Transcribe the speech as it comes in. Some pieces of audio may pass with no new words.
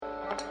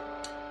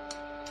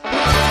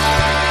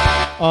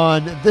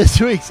On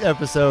this week's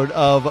episode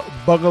of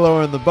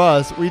Bungalower and the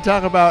Bus, we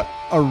talk about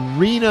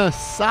arena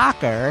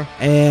soccer.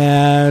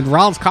 And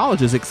Rollins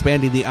College is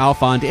expanding the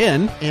Alfond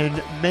Inn.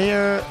 And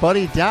Mayor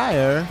Buddy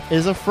Dyer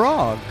is a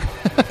frog.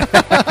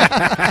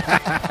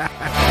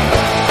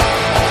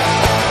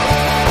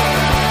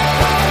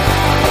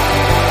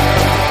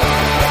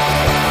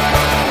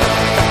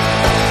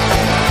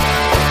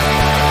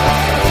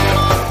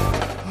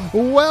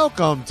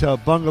 Welcome to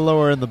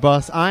Bungalower and the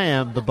Bus. I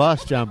am the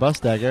Bus, John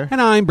Busdegger.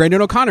 And I'm Brendan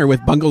O'Connor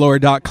with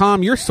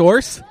Bungalower.com, your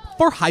source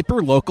for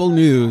hyper-local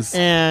news.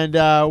 And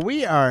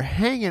we are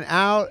hanging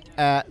out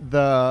at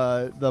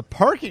the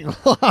parking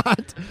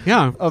lot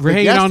Yeah, of we're the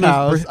hanging guest on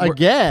house the,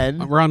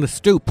 again. We're on the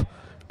stoop. We're at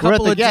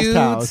Couple the of guest dudes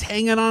house.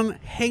 hanging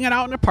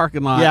out in the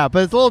parking lot. Yeah,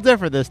 but it's a little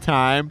different this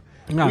time.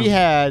 Yeah. We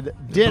had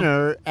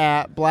dinner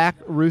at Black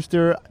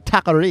Rooster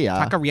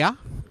Taqueria. Taqueria,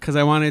 because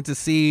I wanted to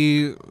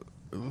see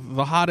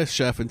the hottest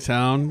chef in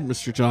town,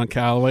 Mr. John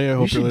Calloway. I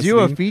hope You should you're do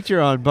a listening.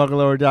 feature on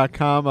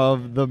Bungalower.com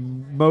of the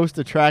most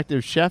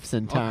attractive chefs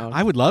in town.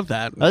 I would love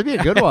that. That'd be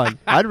a good one.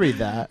 I'd read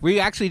that. We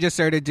actually just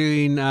started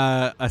doing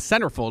a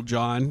centerfold,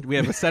 John. We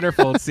have a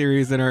centerfold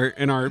series in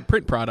our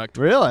print product.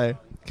 Do Really?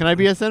 Can I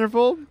be a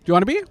centerfold? you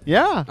want to be?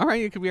 Yeah. All right,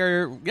 you could be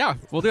our. Yeah,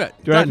 we'll do it.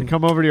 Do I have Done. to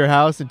come over to your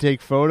house and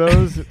take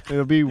photos?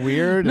 It'll be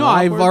weird. No, and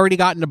I've awkward? already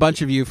gotten a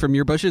bunch of you from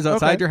your bushes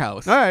outside Okay. your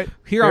house. All right.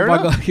 Here Fair on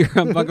enough.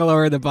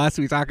 Bungalower and the Bus,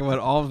 we talk about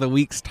all of the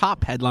week's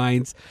top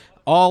headlines,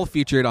 all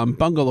featured on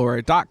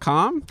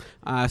Bungalower.com.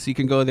 So you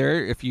can go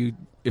there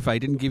if I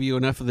didn't give you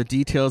enough of the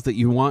details that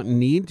you want and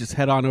need, just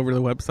head on over to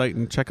the website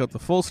and check out the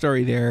full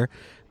story there.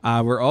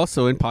 We're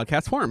also in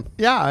podcast form.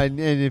 Yeah, and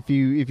if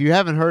you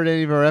haven't heard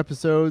any of our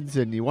episodes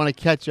and you want to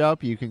catch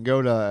up, you can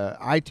go to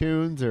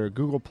iTunes or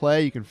Google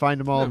Play. You can find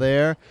them all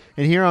there.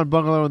 And here on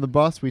Bungalow and the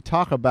Bus, we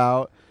talk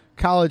about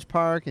College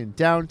Park and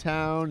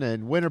downtown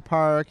and Winter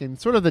Park and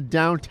sort of the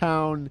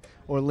downtown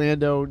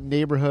Orlando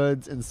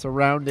neighborhoods and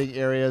surrounding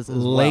areas as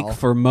Lake well.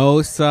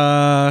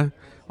 Formosa,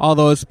 all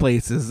those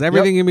places,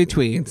 everything in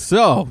between.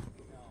 So,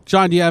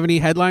 John, do you have any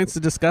headlines to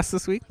discuss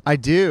this week? I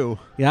do.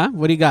 Yeah?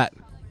 What do you got?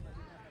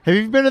 Have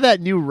you been to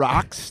that new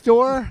rock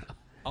store?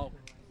 Oh.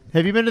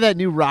 Have you been to that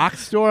new rock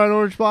store on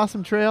Orange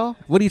Blossom Trail?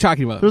 What are you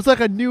talking about? There's like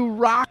a new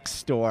rock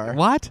store.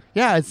 What?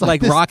 Yeah, it's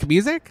Like this- rock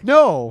music?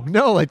 No,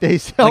 like they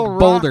sell Like rocks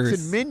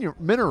boulders. and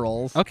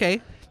minerals.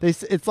 Okay.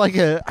 It's like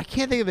I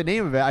can't think of the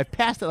name of it. I've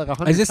passed it like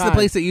 100 Is this times. the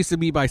place that used to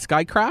be by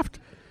Skycraft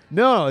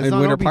No, it's in on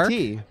Winter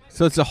OBT. Park?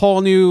 So it's a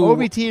whole new.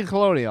 OBT and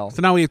Colonial.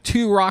 So now we have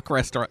two rock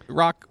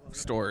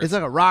stores. It's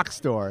like a rock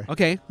store.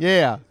 Okay.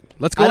 Yeah.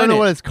 Let's go I don't in know it.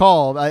 what it's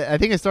called. I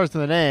think it starts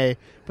with an A,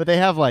 but they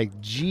have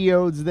like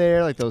geodes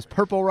there, like those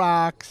purple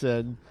rocks,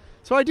 and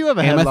so I do have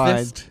a Amethyst?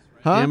 headline.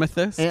 Huh?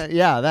 Amethyst?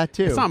 Yeah, that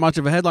too. It's not much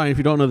of a headline if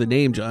you don't know the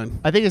name,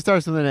 John. I think it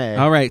starts with an A.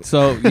 All right,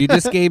 so you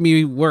just gave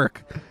me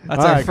work.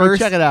 That's All our right, go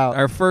first. check it out.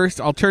 Our first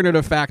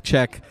alternative fact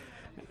check.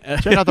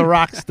 Check out the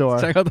rock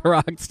store Check out the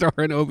rock store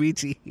in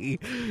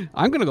OBT.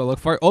 I'm gonna go look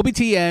for it.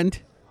 OBT and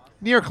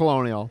near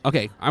Colonial.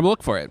 okay, I'm gonna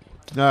look for it.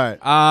 All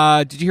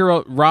right. Did you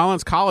hear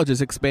Rollins College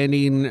is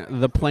expanding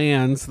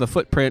the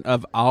footprint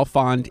of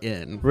Alfond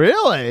Inn?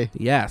 Really?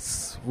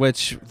 Yes,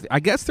 which I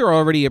guess they're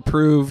already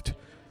approved.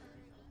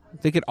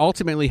 They could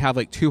ultimately have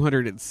like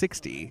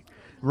 260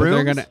 but they're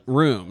Rooms? gonna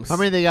rooms. How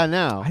many they got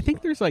now? I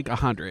think there's like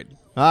 100.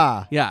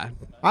 Ah, Yeah,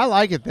 I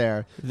like it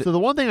there. So the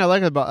one thing I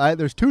like about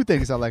there's two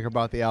things I like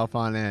about the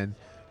Alfond Inn.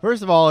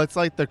 First of all, it's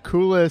like the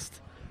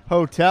coolest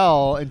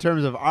hotel in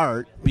terms of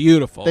art.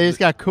 beautiful. They just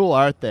got cool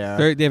art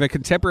there. They have a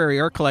contemporary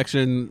art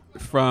collection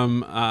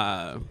from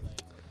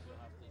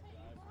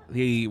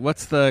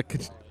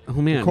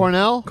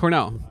Cornell?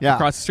 Cornell, Yeah.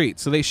 across the street.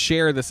 So they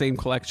share the same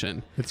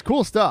collection, It's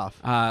cool stuff.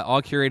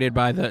 all curated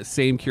by the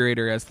same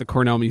curator as the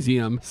Cornell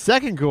Museum.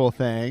 Second cool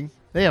thing,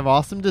 they have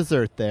awesome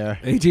dessert there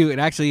They do,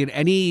 and actually in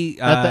any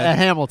at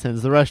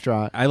Hamilton's, the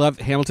restaurant. I love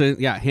Hamilton.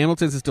 Yeah,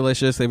 Hamilton's is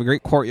delicious. They have a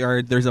great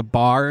courtyard. There's a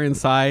bar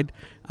inside,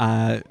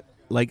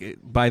 like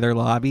by their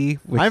lobby.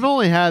 Which, I've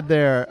only had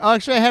their. Oh,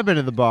 actually, I have been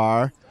to the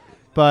bar,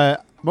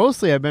 but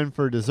mostly I've been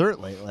for dessert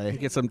you lately.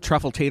 get some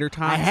truffle tater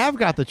tots. I have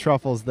got the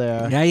truffles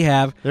there. Yeah, you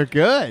have. They're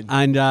good.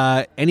 And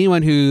any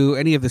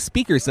of the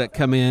speakers that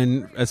come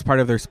in as part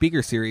of their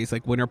speaker series,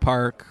 like Winter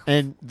Park,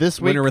 And this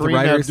week, Winter with the Kareem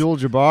Writers.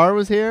 Abdul-Jabbar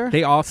was here.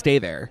 they all stay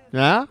there.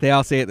 Yeah? They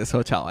all stay at this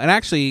hotel. And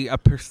actually, a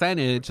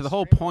percentage, the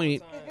whole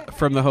point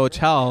from the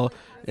hotel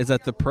is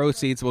that the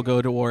proceeds will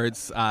go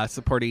towards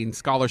supporting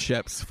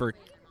scholarships for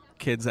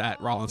kids at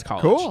Rollins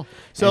College. Cool.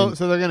 So And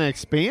they're going to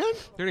expand?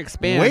 they're going to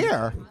expand.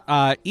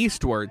 Where?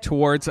 Eastward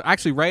towards,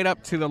 actually right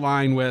up to the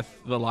line with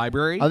the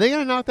library. Are they going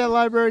to knock that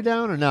library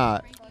down or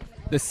not?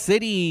 The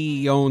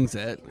city owns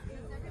it.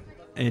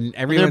 And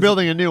They're everyone's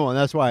building a new one.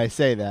 That's why I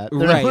say that.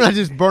 They're Right. not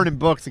just burning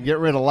books and get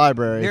rid of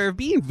libraries. They're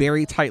being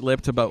very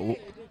tight-lipped about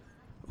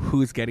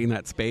who's getting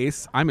that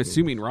space. I'm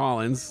assuming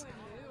Rollins.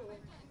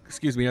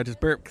 Excuse me, I just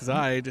burped because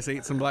I just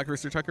ate some Black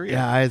Rooster Taqueria.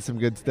 Yeah, I had some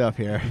good stuff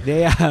here.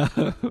 They,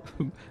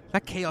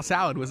 that kale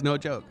salad was no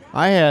joke.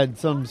 I had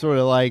some sort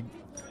of like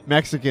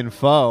Mexican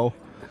pho.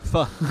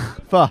 Pho.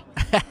 Pho.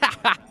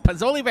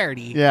 Pozzoli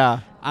Verde. Yeah.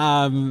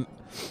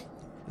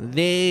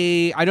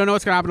 I don't know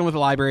what's going to happen with the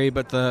library,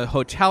 but the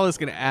hotel is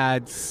going to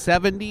add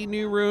 70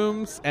 new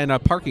rooms and a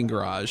parking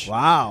garage.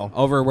 Wow.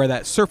 Over where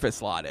that surface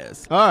lot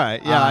is. All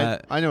right. Yeah,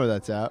 I know where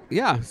that's at.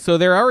 Yeah, so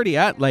they're already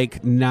at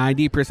like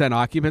 90%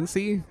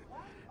 occupancy,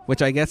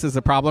 which I guess is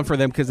a problem for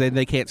them because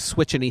they can't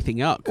switch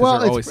anything up because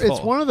they're always full.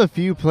 It's one of the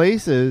few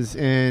places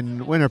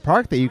in Winter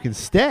Park that you can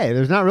stay.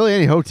 There's not really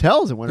any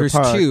hotels in Winter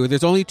Park. There's two.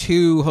 There's only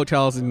 2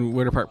 hotels in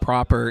Winter Park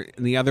proper,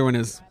 and the other one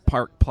is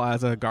Park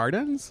Plaza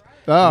Gardens.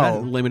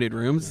 Oh. Limited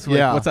rooms.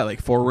 Yeah. What's that,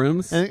 like 4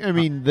 rooms? And, I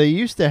mean, they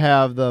used to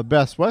have the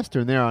Best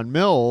Western there on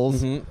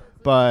Mills,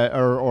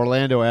 or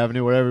Orlando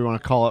Avenue, whatever you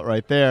want to call it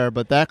right there,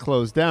 but that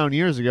closed down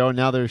years ago, and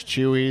now there's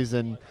Chewy's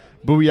and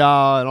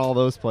Booyah and all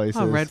those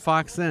places. Oh, Red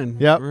Fox Inn.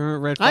 Yep.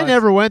 Red Fox. I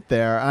never went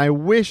there. I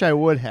wish I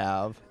would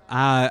have.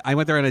 I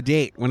went there on a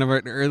date. One of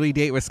our early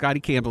date with Scotty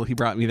Campbell. He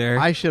brought me there.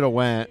 I should have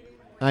went.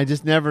 I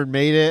just never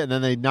made it, and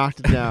then they knocked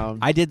it down.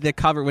 I did the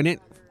cover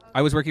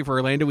I was working for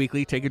Orlando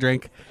Weekly. Take a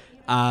drink.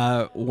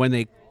 When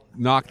they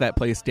knocked that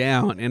place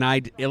down, and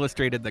I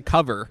illustrated the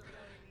cover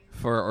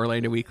for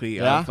Orlando Weekly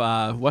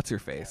of what's her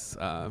face.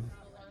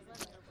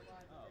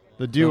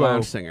 The duo. The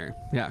lounge singer.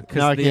 Yeah. Because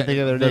now I can't think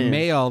of their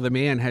names. The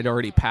man had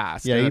already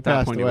passed. Yeah, and he at that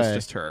passed point away. It was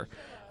just her.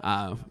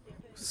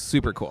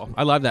 Super cool.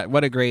 I love that.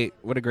 What a great,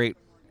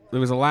 there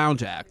was a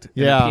lounge act.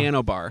 And a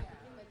piano bar.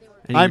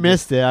 And I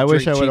missed it. I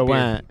wish I would have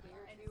went.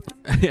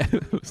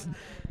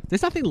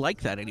 There's nothing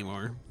like that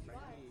anymore.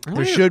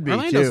 There should be,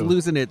 Orlando's too.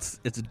 losing its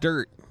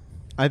dirt.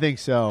 I think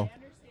so.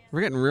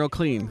 We're getting real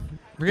clean.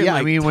 We're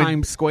getting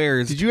Times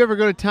Squares. Did you ever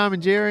go to Tom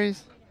and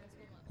Jerry's?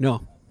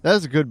 No. That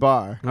was a good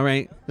bar. All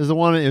right. There's the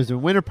one. It was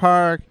in Winter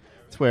Park.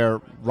 It's where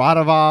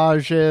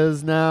Radavage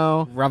is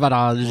now.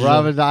 Ravadage.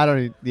 I don't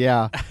even,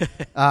 yeah.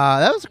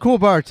 That was a cool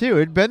bar, too.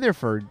 It'd been there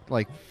for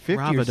like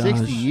 50 or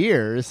 60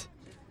 years.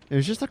 It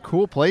was just a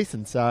cool place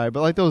inside.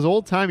 But like those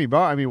old-timey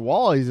bars, I mean,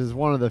 Wally's is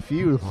one of the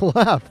few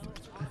left.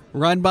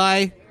 Run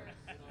by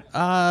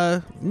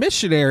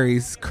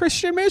missionaries.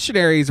 Christian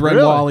missionaries run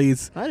Really?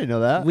 Wally's. I didn't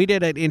know that. We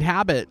did an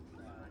Inhabit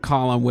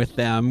column with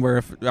them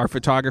where our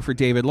photographer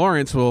David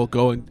Lawrence will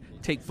go and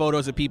take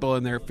photos of people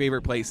in their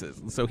favorite places.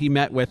 And so he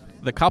met with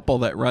the couple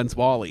that runs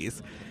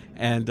Wally's,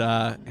 and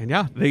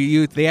yeah,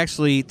 they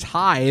actually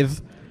tithe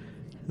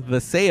the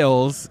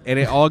sales, and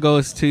it all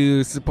goes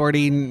to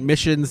supporting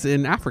missions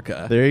in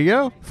Africa. There you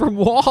go. From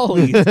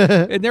Wally's,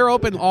 and they're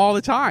open all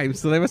the time,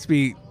 so they must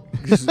be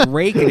just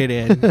raking it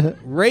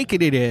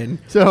in.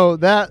 So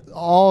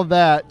all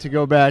that to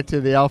go back to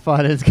the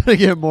Alfina is going to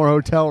get more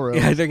hotel rooms.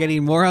 Yeah, they're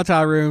getting more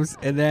hotel rooms,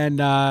 and then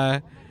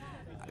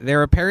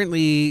they're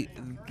apparently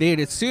they'd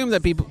assumed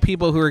that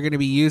people who are going to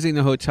be using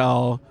the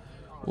hotel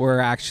were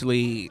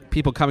actually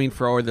people coming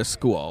for the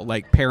school,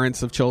 like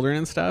parents of children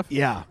and stuff.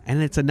 Yeah. And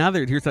here's that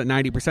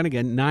 90%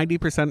 again.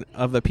 90%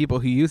 of the people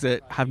who use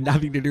it have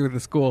nothing to do with the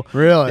school.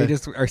 Really? They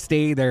just are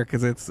staying there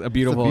because it's a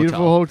beautiful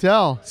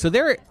hotel. So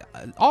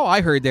all I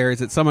heard there is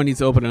that someone needs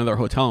to open another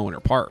hotel in Winter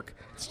Park.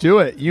 Let's do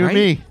it. You and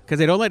me. Because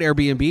they don't let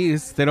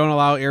Airbnbs. They don't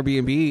allow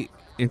Airbnb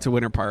into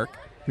Winter Park.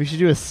 We should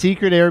do a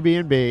secret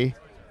Airbnb.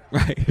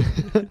 Right.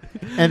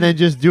 And then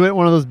just do it in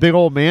one of those big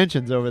old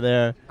mansions over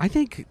there. I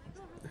think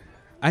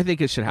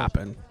it should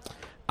happen.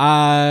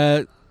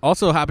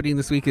 Also happening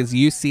this week is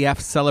UCF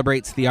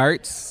Celebrates the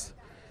Arts.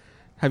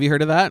 Have you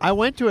heard of that? I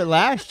went to it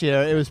last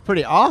year. It was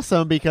pretty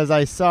awesome because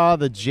I saw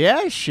the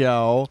jazz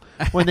show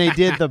when they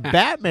did the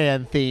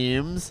Batman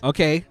themes.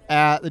 Okay.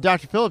 At the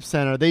Dr. Phillips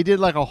Center. They did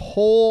like a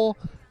whole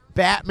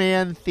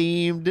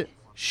Batman-themed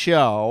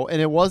show,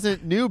 and it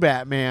wasn't new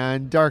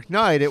Batman, Dark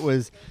Knight. It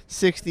was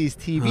 60s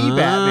TV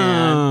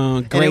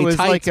Batman. Gray and it was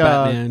tights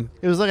Batman.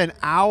 It was like an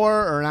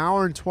hour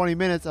and 20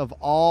 minutes of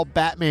all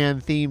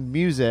Batman-themed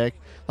music,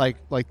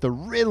 like the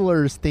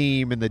Riddler's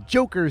theme and the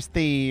Joker's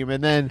theme,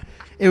 and then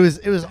it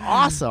was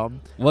awesome.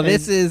 Well,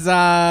 this is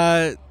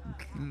from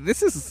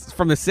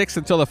the 6th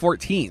until the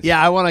 14th. Yeah,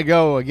 I want to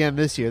go again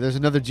this year. There's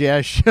another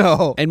jazz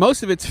show, and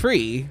most of it's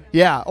free.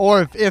 Yeah,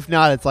 or if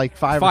not, it's like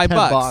 $5 or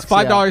 $10.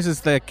 $5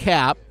 is the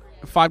cap.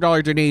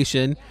 $5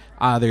 donation.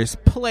 There's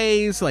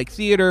plays like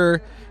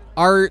theater,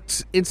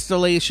 art,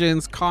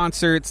 installations,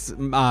 concerts.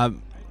 Mialam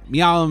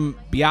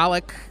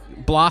Bialik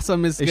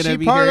Blossom is going to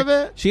be part here. of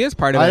it? She is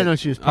part of it. I didn't know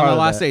she was part on of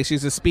the last it. day.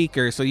 She's a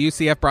speaker, so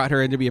UCF brought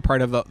her in to be a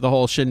part of the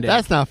whole shindig.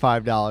 That's not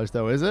 $5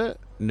 though, is it?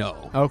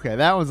 No. Okay,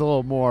 that one's a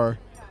little more.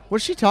 What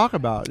does she talk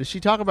about? Does she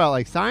talk about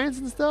like science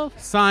and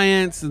stuff?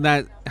 Science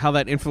and how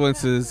that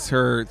influences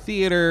her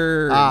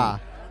theater.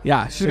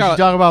 Yeah. Does she talk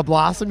about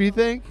Blossom, you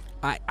think?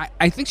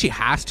 I think she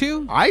has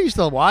to. I used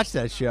to watch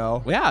that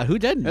show. Yeah, who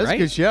didn't? That's right? a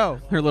good show.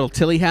 Her little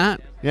Tilly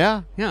hat.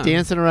 Yeah.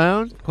 Dancing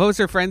around. What was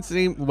her friend's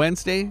name?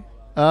 Wednesday?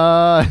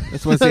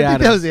 That's Wednesday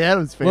Addams. That was the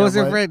Addams family. What was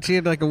her friend? She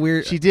had like a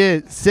weird. She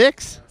did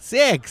 6.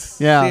 6.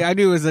 Yeah. See, I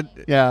knew it was a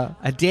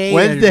day.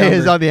 Wednesday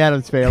is on the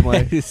Addams family.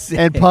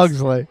 And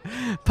Pugsley.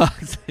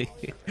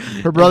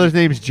 Her brother's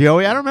name's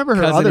Joey. I don't remember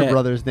her other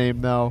brother's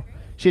name though.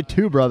 She had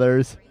 2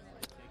 brothers.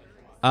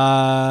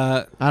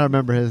 I don't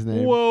remember his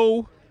name.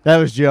 Whoa. That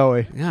was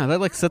Joey. Yeah,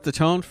 that set the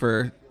tone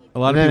for a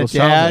lot of people's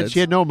childhoods. childhoods. She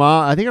had no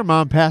mom. I think her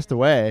mom passed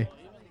away.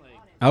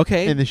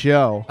 Okay. in the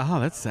show. Oh,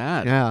 that's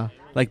sad. Yeah.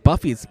 Like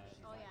Buffy's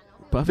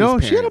No,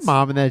 she had a parents.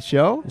 mom in that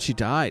show. She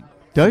died.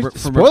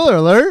 Spoiler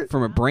alert.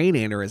 From a brain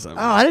aneurysm. Oh,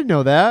 I didn't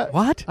know that.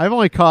 What? I've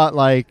only caught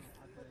like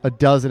a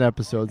dozen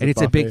episodes. And of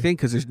it's a Buffy. big thing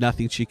because there's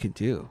nothing she can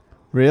do.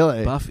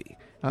 Really? Buffy.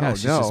 Oh, Yeah,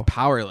 she's no. just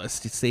powerless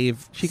to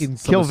save. She can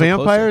someone kill so close to her.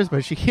 vampires,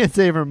 but she can't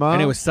save her mom.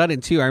 And it was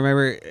sudden too. I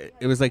remember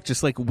it was like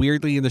just like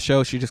weirdly in the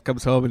show, she just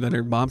comes home and then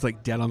her mom's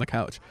like dead on the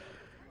couch.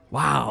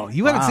 Wow,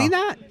 you haven't seen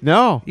that?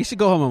 No. You should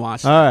go home and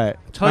watch. All right.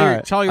 Tell All your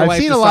right. tell your I've wife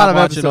seen to a lot stop of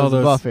watching all episodes of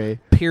those Buffy.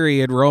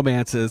 period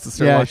romances. To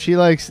start Yeah, watching. she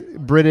likes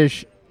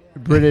British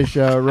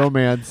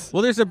romance.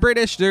 Well, there's a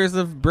British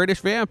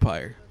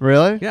vampire.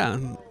 Really?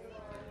 Yeah.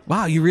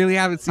 Wow, you really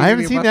haven't seen? I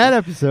haven't any seen of that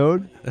Buffy?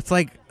 episode. That's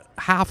like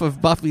half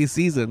of Buffy's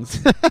seasons.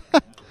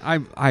 All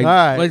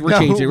right. We're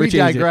changing. We're we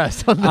changing.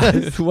 digress on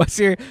this. What's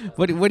your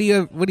what do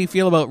you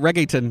feel about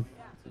reggaeton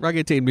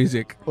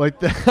music?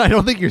 I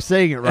don't think you're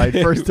saying it right.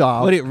 First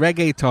off,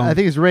 reggaeton? I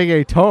think it's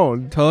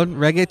reggaeton.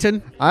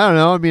 Reggaeton. I don't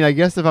know. I mean, I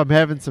guess if I'm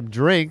having some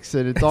drinks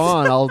and it's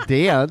on, I'll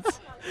dance.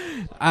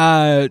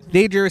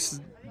 Dangerous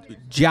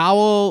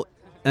Jowl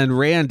and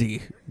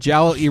Randy.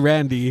 Jowl e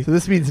Randy. So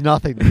this means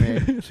nothing to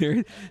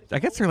me. I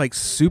guess they're like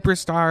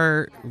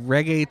superstar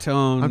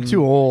reggaeton. I'm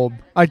too old.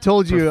 I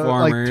told you like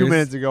Performers. 2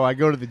 minutes ago. I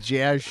go to the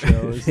jazz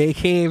shows. They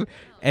came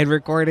and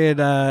recorded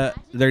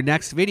their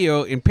next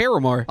video in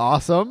Paramore.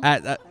 Awesome.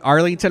 At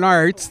Arlington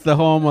Arts, the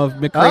home of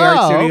McRae Oh,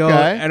 Art Studio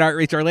okay. and Art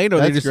Reach Orlando.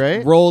 They That's just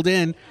great. rolled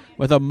in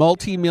with a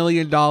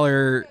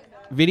multi-million-dollar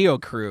video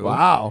crew.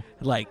 Wow.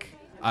 Like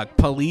a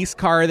police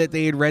car that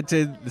they had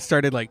rented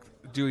started like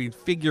doing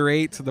figure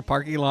eights in the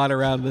parking lot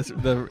around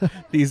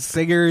these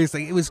singers.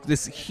 Like, it was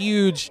this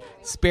huge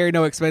spare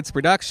no expense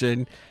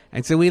production.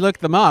 And so we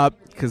looked them up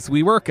because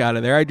we work out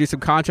of there. I do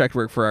some contract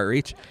work for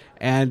Outreach,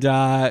 and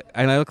I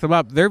looked them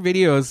up. Their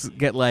videos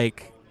get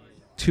like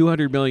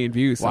 200 million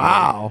views.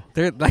 Wow.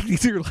 They're like,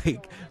 these are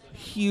like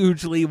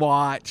hugely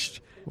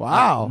watched.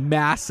 Wow.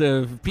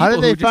 Massive people. How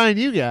did they who just- find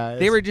you guys?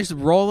 They were just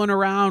rolling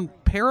around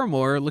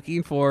Paramore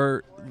looking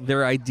for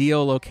their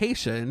ideal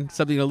location,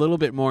 something a little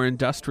bit more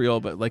industrial,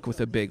 but like with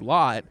a big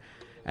lot.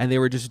 And they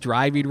were just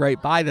driving right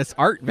by this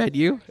art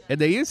venue, and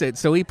they use it.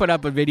 So we put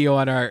up a video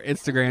on our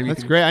Instagram. You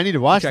That's can great. I need to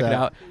watch check that. it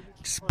out.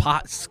 Just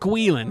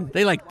squealing.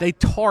 They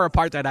tore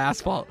apart that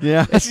asphalt.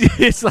 Yeah.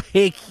 It's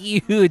like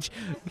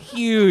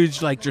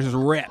huge, like just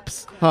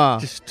rips. Huh.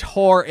 Just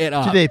tore it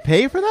up. Did they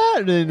pay for that?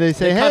 Or did they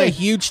say, They cut a hey?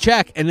 huge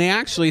check, and they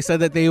actually said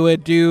that they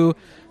would do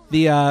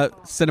the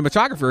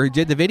cinematographer who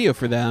did the video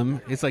for them.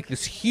 It's like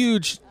this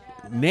huge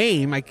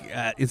name, like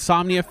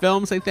Insomnia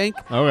Films, I think.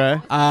 Okay.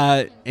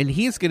 And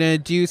he's gonna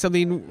do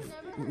something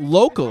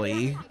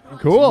locally,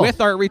 Cool. with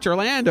Art Reach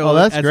Orlando. Oh,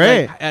 that's as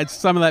great. as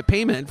some of that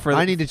payment for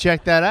I need to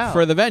check that out.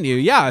 for the venue.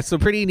 Yeah, so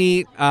pretty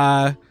neat.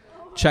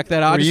 Check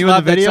that out. Were Just you in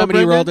love the video, that somebody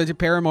Brendan? rolled into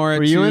Paramore.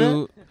 Were you in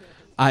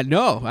it?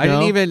 No, I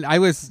didn't even. I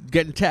was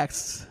getting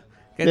texts.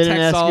 They didn't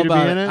ask all you to be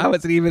about in it? I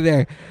wasn't even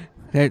there.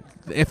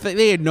 If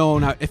they had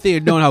known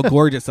how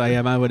gorgeous I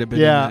am, I would have been.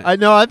 Yeah, in it. I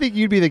know. I think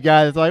you'd be the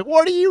guy that's like,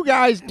 "What are you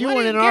guys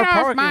doing in our Get off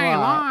parking my lot?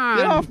 lawn.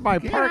 Get off my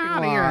Get parking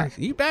outta lot! here.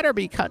 You better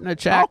be cutting a I'll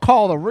check.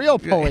 call the real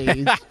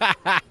police."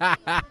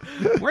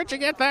 Where'd you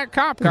get that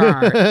cop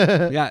car?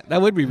 Yeah,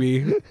 that would be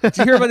me. Did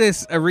you hear about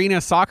this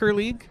arena soccer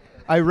league?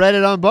 I read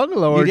it on You did?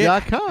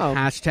 bungalower.com.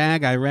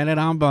 Hashtag I read it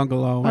on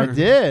Bungalow. I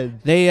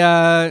did. They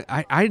I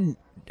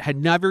had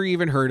never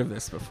even heard of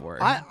this before.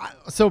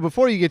 So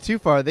before you get too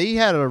far, they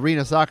had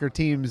arena soccer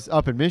teams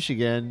up in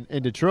Michigan,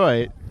 in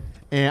Detroit,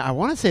 and I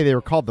want to say they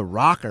were called the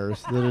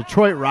Rockers, the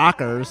Detroit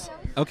Rockers.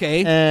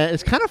 Okay. And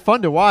it's kind of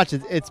fun to watch.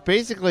 It's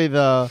basically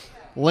the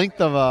length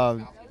of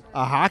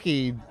a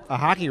hockey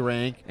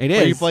rink. It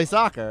where you is. play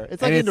soccer.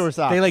 It's like And indoor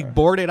soccer. They like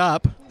board it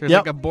up. There's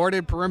Yep. like a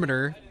boarded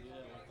perimeter.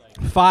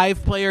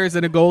 5 players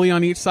and a goalie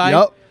on each side.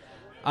 Yep.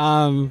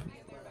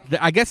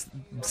 I guess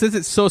since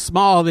it's so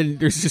small, then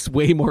there's just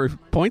way more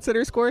points that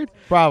are scored.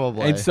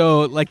 Probably. And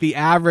so, like, the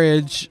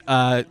average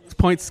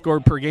points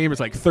scored per game is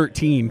like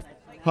 13,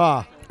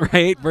 Huh.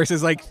 right?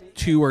 Versus like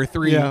 2 or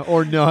 3. Yeah,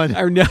 or none.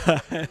 Or no.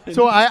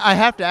 So I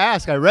have to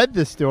ask. I read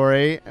this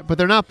story, but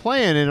they're not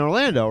playing in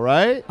Orlando,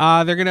 right?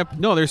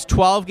 There's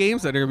 12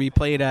 games that are going to be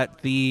played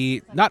at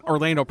not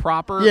Orlando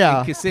proper,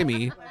 Yeah. in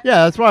Kissimmee.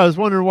 Yeah, that's why I was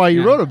wondering why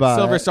you Yeah. wrote about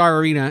Silver it. Star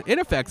Arena. It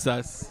affects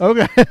us.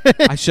 Okay.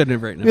 I shouldn't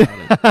have written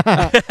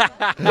about it.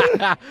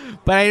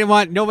 But I didn't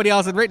want, nobody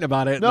else had written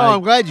about it. No, Like,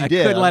 I'm glad you I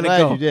did. Couldn't I'm let glad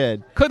it go. you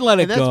did. Couldn't let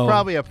it And that's go.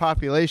 probably a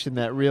population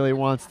that really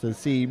wants to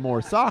see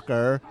more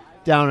soccer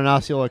down in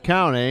Osceola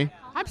County.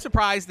 I'm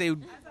surprised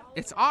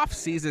it's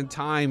off-season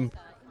time.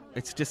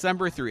 It's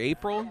December through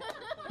April.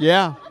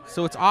 Yeah.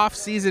 So it's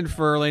off-season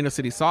for Orlando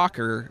City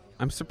Soccer.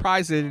 I'm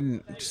surprised they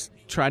didn't just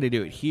try to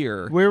do it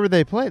here. Where would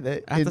they play? At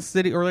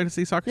the Orlando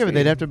City Soccer Yeah, but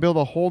they'd Stadium. have to build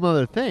a whole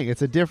other thing.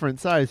 It's a different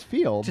size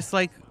field. Just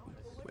like,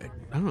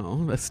 I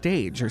don't know, a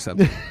stage or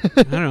something.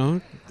 I don't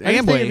know. I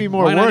just think it'd be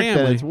more Why not work than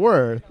Amway? it's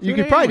worth. You Do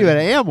could it probably do it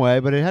Amway. at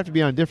Amway, but it'd have to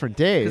be on different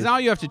days. Because now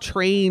you have to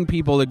train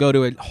people to go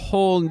to a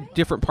whole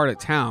different part of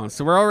town.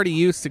 So we're already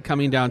used to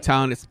coming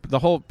downtown. It's the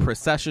whole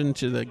procession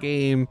to the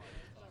game.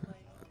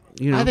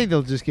 I think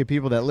they'll just get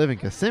people that live in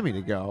Kissimmee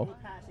to go.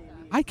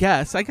 I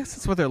guess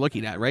that's what they're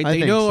looking at, right? I They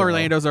think know so.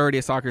 Orlando's already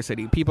a soccer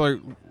city. People are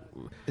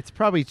It's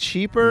probably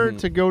cheaper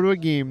to go to a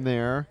game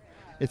there.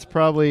 It's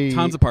probably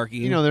tons of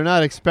parking. They're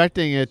not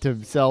expecting it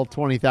to sell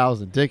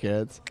 20,000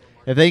 tickets.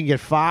 If they can get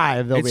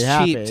 5, they'll be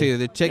happy. It's cheap too.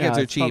 The tickets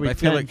are it's cheap. probably I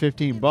feel 10,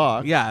 like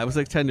 $15. Yeah, it was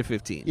like 10 to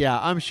 15. Yeah,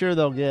 I'm sure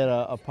they'll get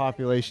a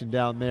population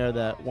down there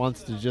that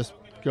wants to just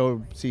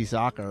go see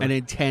soccer. An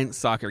intense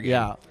soccer game.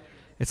 Yeah.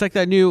 It's like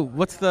that new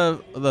what's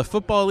the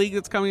football league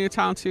that's coming to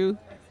town too?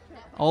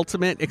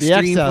 Ultimate The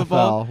Extreme XFL.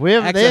 Football. We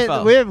haven't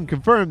XFL. we haven't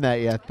confirmed that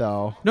yet,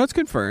 though. No, it's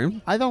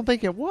confirmed. I don't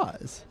think it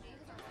was.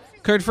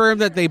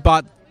 Confirmed that they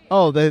bought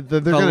Oh, they're the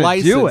going to do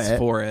license it,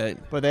 for it.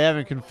 but they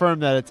haven't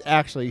confirmed that it's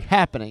actually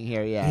happening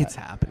here yet. It's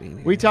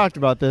happening. We talked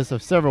about this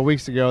several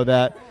weeks ago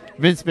that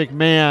Vince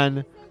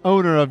McMahon,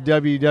 owner of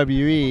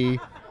WWE,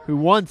 who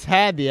once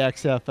had the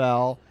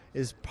XFL,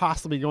 is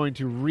possibly going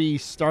to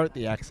restart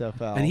the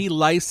XFL. And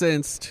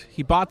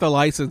he bought the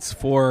license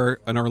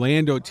for an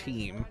Orlando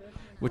team,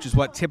 which is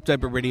what tipped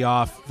everybody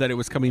off that it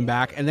was coming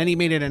back. And then he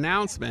made an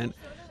announcement,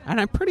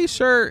 and I'm pretty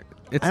sure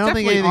it's I don't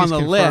think definitely on anything's the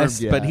confirmed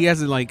list, yet. but he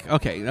hasn't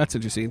okay, that's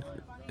interesting.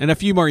 In a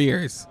few more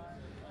years.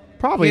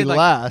 Probably he had,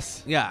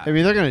 less. yeah. I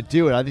mean, they're going to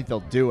do it. I think they'll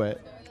do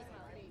it.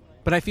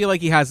 But I feel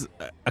like he has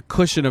a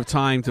cushion of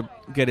time to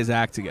get his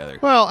act together.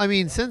 Well, I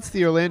mean, since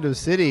the Orlando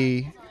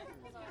City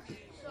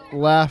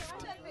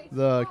left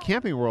the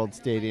Camping World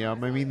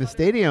Stadium, I mean, the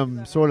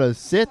stadium sort of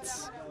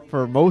sits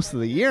for most of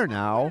the year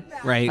now.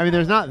 Right. I mean,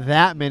 there's not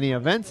that many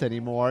events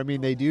anymore. I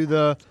mean, they do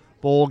the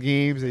bowl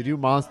games, they do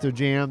Monster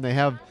Jam, they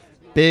have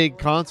big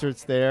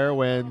concerts there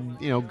when,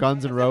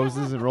 Guns N'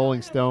 Roses and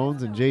Rolling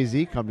Stones and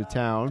Jay-Z come to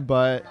town.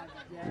 But,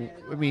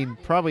 I mean,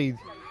 probably,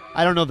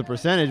 I don't know the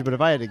percentage, but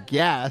if I had to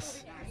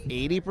guess,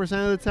 80%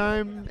 of the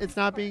time it's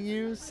not being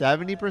used,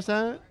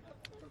 70%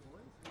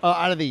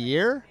 out of the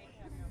year.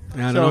 I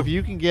don't So know. if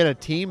you can get a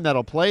team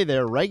that'll play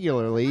there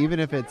regularly, even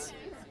if it's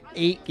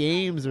 8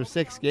 games or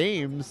 6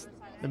 games,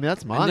 I mean,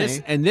 that's money.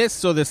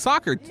 So the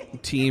soccer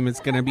team is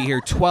going to be here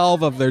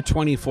 12 of their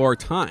 24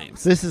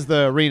 times. This is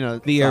the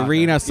arena. The soccer.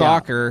 arena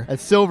soccer. At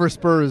Silver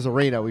Spurs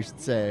Arena, we should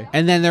say.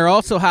 And then they're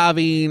also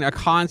having a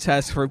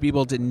contest for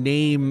people to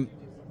name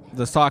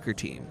the soccer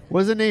team.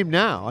 What's the name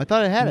now? I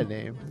thought it had a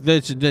name.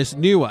 This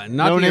new one,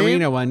 not No the name?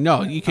 arena one.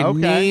 No, you can Okay.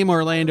 name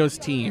Orlando's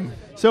team.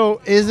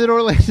 So is it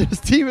Orlando's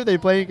team if they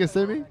play in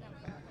Kissimmee?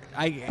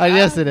 I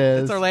guess it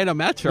is. It's Orlando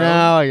Metro.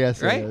 No, I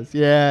guess right? it is.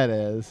 Yeah, it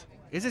is.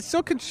 Is it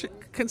still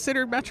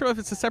considered Metro if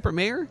it's a separate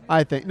mayor?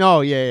 I think.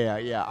 No, yeah. I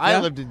Yeah?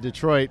 lived in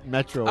Detroit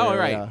Metro Oh,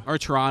 area. right. Or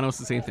Toronto's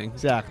the same thing.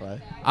 Exactly.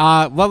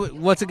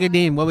 What's a good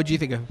name? What would you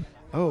think of?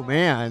 Oh,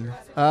 man.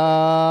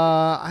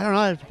 I don't know.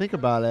 I have to think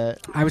about it.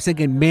 I was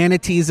thinking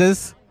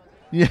manateeses.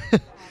 Yeah.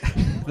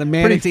 The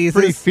manateeses.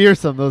 Pretty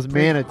fearsome, those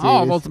manatees.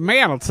 Oh, those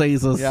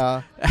manateeses.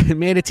 Yeah.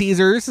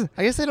 Manateesers.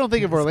 I guess I don't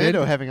think of That's Orlando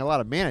good. having a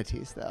lot of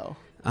manatees, though.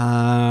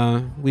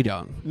 We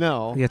don't.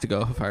 No. You have to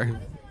go far.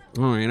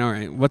 All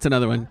right. What's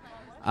another one?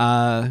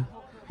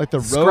 Like the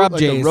Scrub road,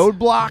 like the jays.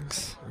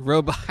 roadblocks.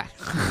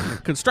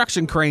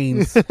 Construction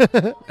cranes.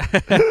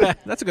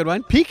 That's a good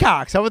one.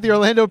 Peacocks. How about the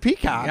Orlando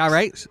Peacocks? Yeah,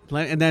 right.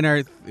 And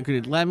then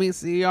let me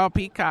see your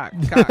peacock.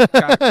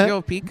 Cock,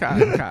 your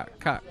peacock.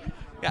 Cock.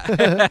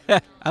 Yeah.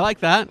 I like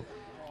that.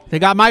 They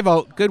got my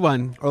vote. Good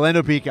one.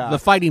 Orlando Peacocks. The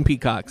Fighting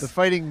Peacocks. The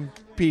Fighting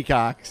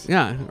Peacocks.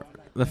 Yeah,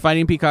 the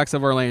Fighting Peacocks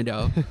of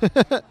Orlando.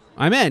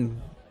 I'm in.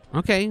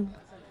 Okay.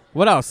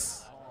 What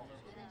else?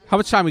 How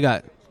much time we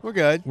got? We're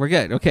good. We're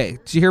good. Okay.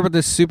 Did you hear about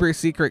this super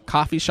secret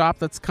coffee shop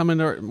that's coming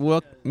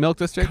to Milk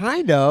District?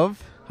 Kind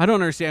of. I don't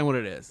understand what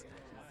it is.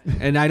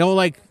 And I don't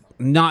like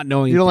not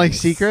knowing You don't like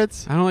things.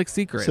 secrets? I don't like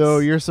secrets. So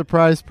your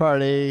surprise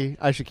party,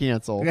 I should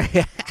cancel.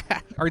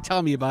 Or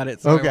tell me about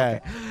it. So Okay.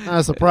 Not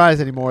a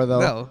surprise anymore, though.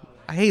 No,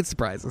 I hate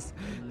surprises.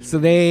 So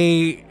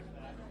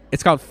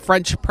it's called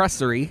French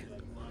Pressery.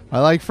 I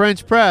like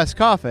French press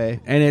coffee.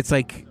 And it's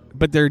like,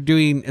 but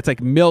it's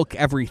like milk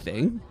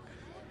everything.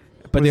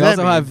 But What they does also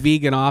that mean? have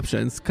vegan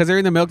options because they're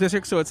in the milk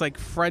district. So it's like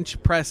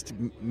French pressed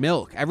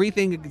milk.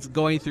 Everything is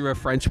going through a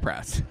French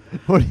press.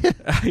 What do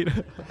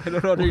you- I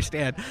don't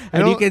understand.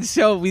 And you can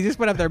show, we just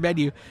put up their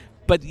menu,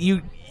 but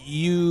you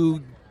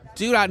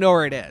do not know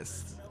where it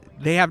is.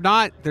 They're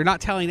not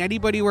telling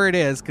anybody where it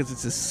is because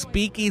it's a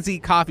speakeasy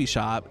coffee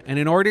shop. And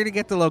in order to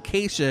get the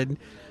location,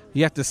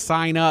 you have to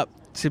sign up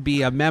to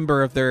be a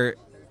member of their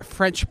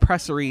French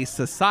Pressery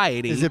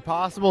Society. Is it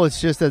possible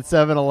it's just at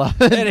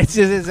 7-Eleven? And it's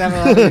just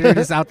they're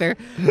just out there.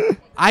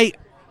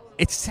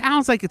 It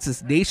sounds like it's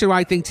this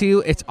nationwide thing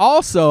too. It's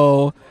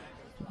also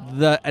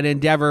an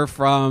endeavor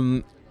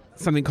from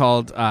something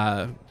called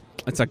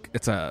it's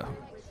a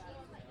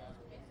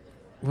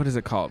what is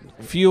it called?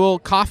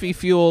 Coffee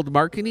fueled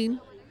marketing.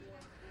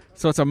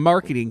 So it's a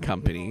marketing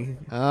company,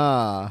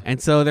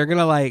 and so they're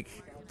gonna I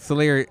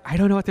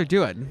don't know what they're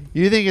doing.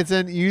 You think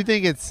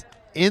it's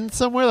in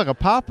somewhere like a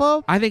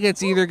pop-up? I think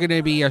it's either going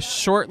to be a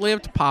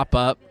short-lived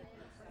pop-up,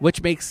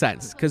 which makes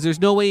sense because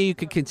there's no way you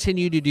could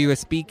continue to do a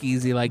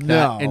speakeasy like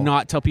that No. and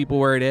not tell people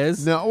where it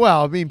is No.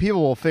 Well, I mean,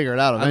 people will figure it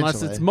out eventually.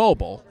 unless it's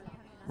mobile,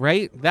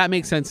 right? That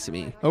makes sense to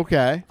me.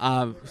 Okay.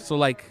 So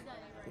like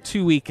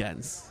 2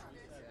 weekends.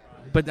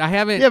 But I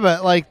haven't. Yeah,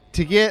 but like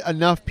to get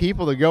enough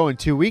people to go in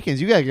 2 weekends,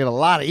 you got to get a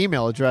lot of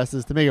email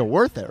addresses to make it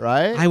worth it,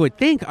 right? I would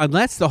think,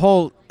 unless the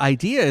whole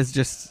idea is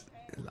just,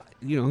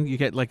 you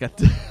get like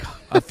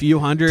a few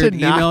hundred to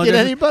email not get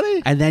addresses,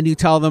 anybody? and then you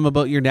tell them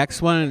about your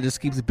next one, and it just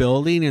keeps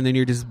building, and then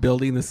you're just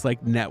building this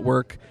like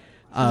network.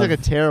 Seems like a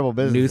terrible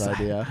business news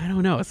idea. I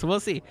don't know. So we'll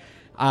see.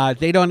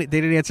 They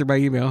didn't answer my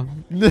email.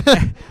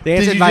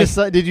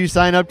 Did you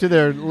sign up to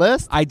their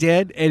list? I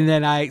did, and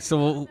then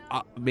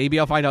maybe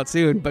I'll find out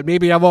soon, but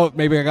maybe I won't.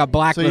 Maybe I got So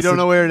blacklisted. you don't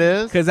know where it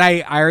is? Because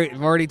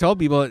I've already told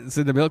people it's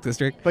in the Milk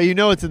District. But you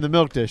know it's in the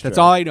Milk District. That's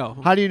all I know.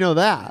 How do you know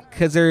that?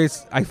 Because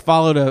I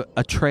followed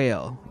a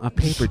trail, a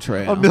paper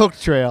trail. A milk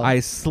trail. I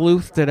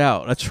sleuthed it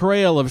out. A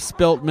trail of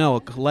spilt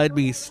milk led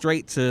me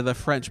straight to the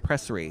French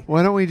pressery.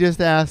 Why don't we just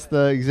ask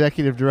the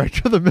executive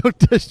director of the Milk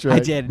District? I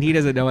did, and he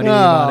doesn't know anything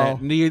about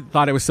it. And he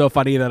thought it was so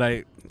funny that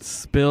I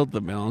spilled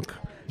the milk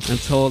and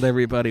told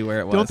everybody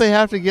where it was. Don't they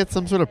have to get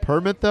some sort of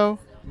permit, though?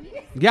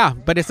 Yeah,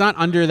 but it's not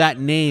under that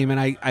name. And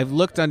I've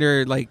looked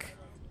under, like,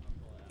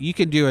 you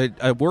can do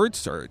a word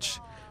search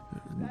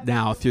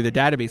now through the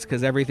database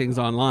because everything's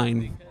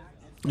online.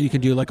 You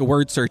can do, like, a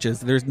word searches.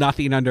 There's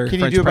nothing under Can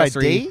French you do it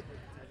pressery.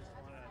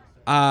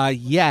 by date?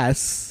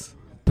 Yes.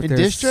 But In there's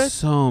district?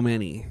 so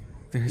many.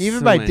 There's Even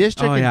so by many.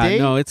 district oh, and yeah, date?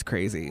 No, it's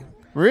crazy.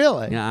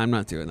 Really? Yeah, I'm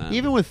not doing that.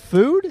 Even with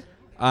food?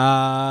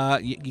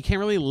 You can't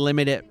really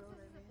limit it.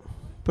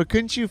 But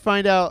couldn't you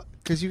find out?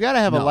 Because you got to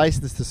have a No.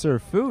 license to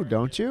serve food,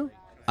 don't you?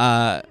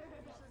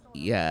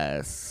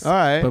 Yes. All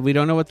right. But we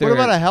don't know what they're... What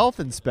about a health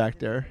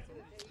inspector?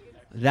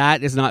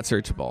 That is not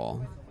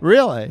searchable.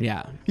 Really?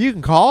 Yeah. You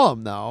can call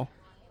them, though.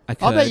 I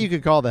could. I'll bet you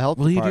could call the health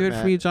Will you department. do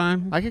it for me,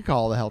 John? I could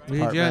call the health Will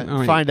you do it? department. All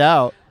right. Find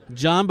out.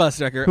 John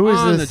Busdecker Who is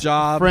on this the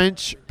job.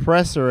 French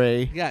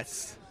pressery?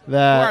 Yes. Who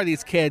That are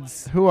these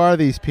kids? Who are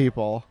these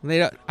people?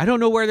 I don't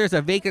know where there's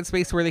a vacant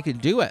space where they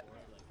could do it.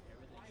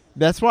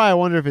 That's why I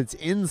wonder if it's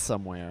in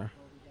somewhere.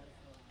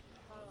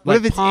 What Like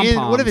if it's in?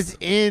 What if pom-poms. it's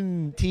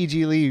in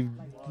TG Lee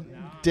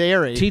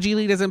Dairy? TG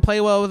Lee doesn't play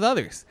well with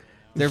others.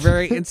 They're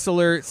very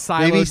insular,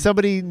 siloed. Maybe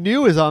somebody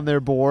new is on their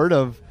board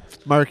of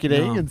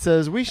marketing No. and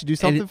says we should do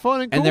something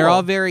fun and cool. And they're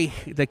all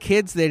the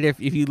kids that if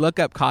you look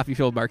up Coffee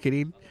Field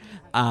Marketing,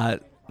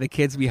 the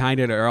kids behind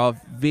it are all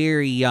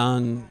very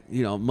young,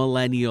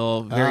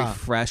 millennial, very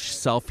fresh,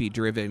 selfie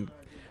driven.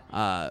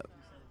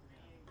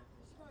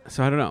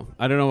 So I don't know.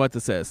 I don't know what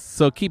this is.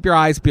 So keep your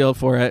eyes peeled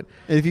for it.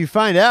 If you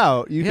find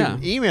out, you Yeah.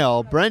 can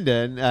email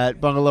Brendan at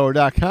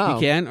bungalower.com. You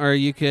can, or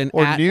you can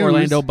Or at news.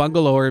 Orlando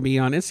Bungalower me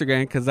on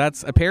Instagram because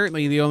that's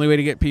apparently the only way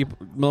to get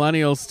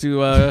millennials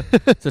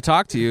to to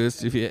talk to you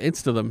is if you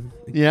Insta them.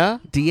 Yeah?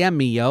 DM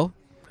me, yo.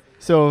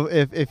 So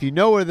if you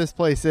know where this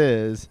place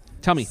is,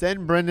 Tell me.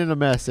 send Brendan a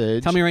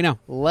message. Tell me right now.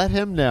 Let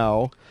him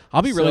know.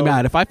 I'll be really So-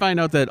 mad if I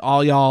find out that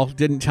all y'all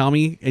didn't tell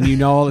me and you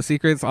know all the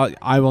secrets.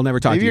 I will never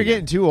talk Maybe to you. you're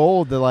getting too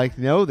old to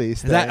know these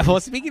Is things. that, well,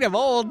 speaking of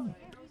old,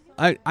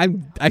 I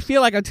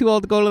feel like I'm too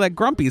old to go to that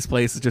Grumpy's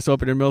place that just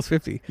opened in Mills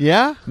 50.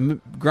 Yeah?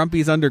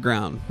 Grumpy's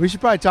Underground. We should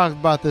probably talk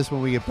about this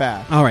when we get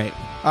back. All right.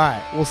 All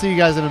right. We'll see you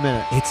guys in a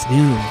minute. It's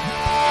noon.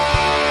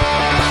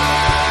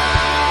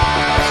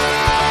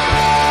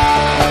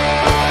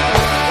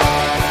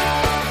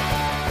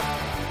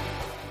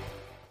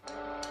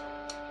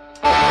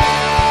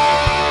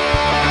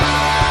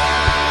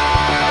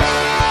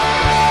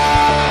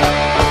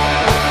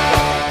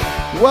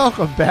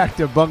 Welcome back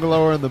to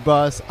Bungalower and the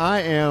Bus.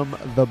 I am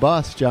the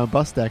bus, John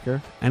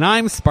Busdecker. And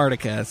I'm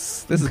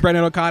Spartacus. This is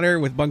Brendan O'Connor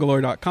with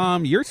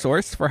Bungalower.com, your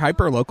source for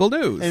hyper-local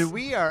news. And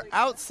we are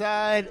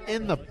outside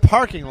in the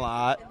parking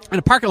lot, in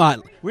a parking lot.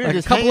 We're like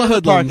just a couple hanging of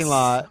in the hoodlums. parking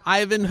lot.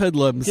 Ivan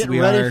hoodlums. getting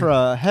we ready are. for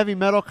a heavy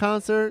metal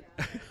concert.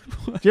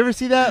 Did you ever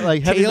see that?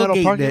 Like heavy metal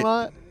Tailgating parking it.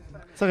 lot?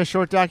 It's like a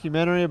short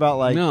documentary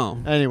about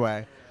No.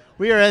 Anyway,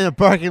 we are in the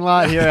parking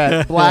lot here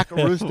at Black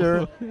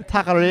Rooster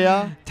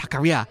Taqueria.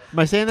 Taqueria. Am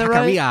I saying that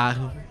right?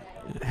 Taqueria.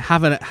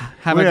 Having a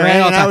We're grand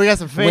hanging old out. time. We got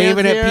some fans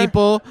waving here. at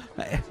people.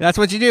 That's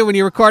what you do when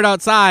you record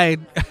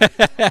outside.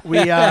 We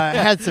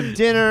had some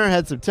dinner,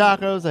 had some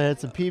tacos, I had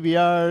some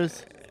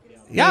PBRs.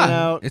 Hanging Yeah,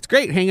 out. it's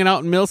great hanging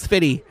out in Mills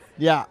 50,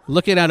 Yeah.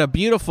 looking at a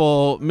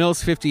beautiful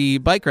Mills 50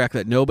 bike rack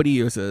that nobody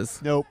uses.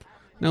 Nope.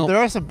 No, There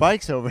are some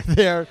bikes over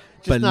there,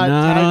 just but not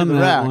not tied on to the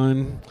that rack.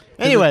 one.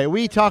 Anyway,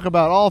 we talk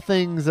about all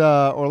things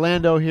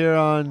Orlando here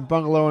on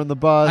Bungalow and the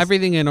Bus.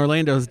 Everything in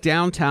Orlando's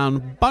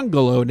downtown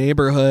bungalow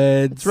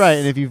neighborhoods. That's right.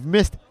 And if you've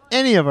missed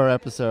any of our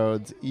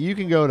episodes, you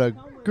can go to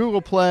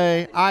Google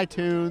Play,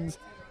 iTunes,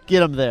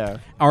 get them there.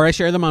 Or I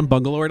share them on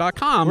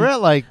bungalower.com. We're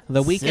at like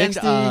the weekend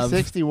 60, of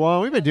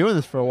 61. We've been doing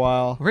this for a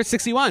while. We're at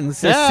 61.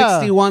 This is Yeah.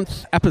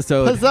 61th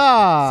episode.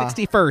 Huzzah!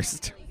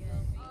 61st.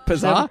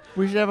 Huzzah?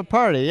 We should have a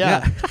party,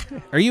 yeah.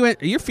 Are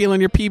you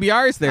feeling your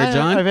PBRs there,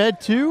 John? I've had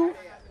two.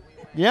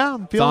 Yeah, I'm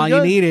That's feeling all good.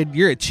 you needed.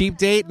 You're a cheap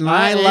date, and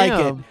I like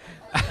it. am.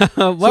 What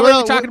So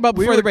were we talking about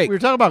before the break? We were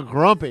talking about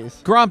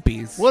Grumpy's.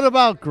 Grumpy's. What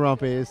about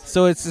Grumpy's?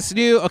 So it's this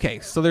new.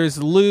 Okay, so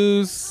there's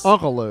Lou's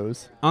Uncle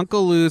Lou's.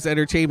 Uncle Lou's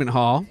Entertainment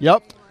Hall,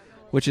 Yep.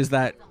 which is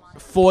that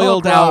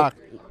foiled out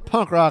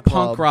punk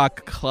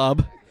rock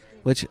club,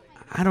 which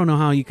I don't know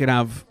how you could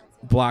have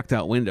blocked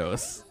out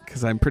windows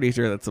because I'm pretty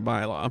sure that's a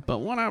bylaw, but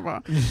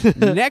whatever.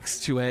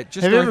 Next to it,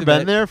 just have you ever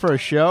been it, there for a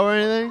show or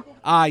anything?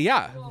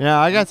 Yeah. Yeah,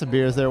 I got some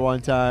beers there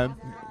one time.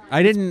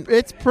 I didn't.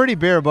 It's pretty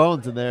bare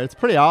bones in there. It's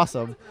pretty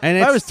awesome. And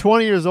if I was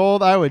 20 years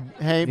old, I would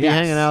be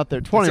hanging out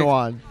there.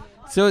 21.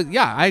 So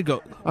yeah, I'd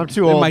go. I'm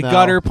too old in my now.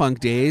 gutter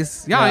punk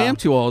days. Yeah, I am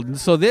too old.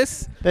 So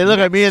this. They look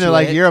at me and they're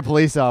like, "You're a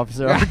police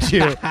officer, aren't you?"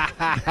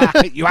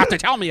 You have to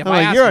tell me if I'm I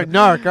like, ask "You're you. a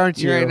narc, aren't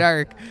you?" You're a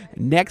narc.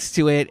 Next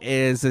to it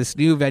is this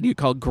new venue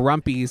called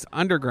Grumpy's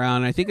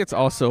Underground. I think it's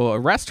also a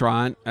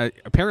restaurant.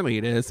 Apparently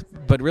it is,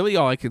 but really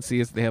all I could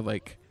see is they have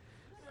like.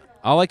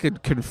 All I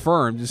could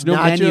confirm, there's no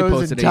nachos menu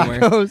posted and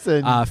tacos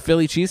anywhere. And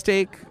Philly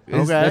cheesesteak,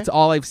 Okay. That's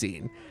all I've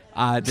seen.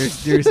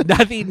 There's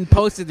nothing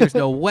posted. There's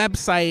no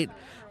website.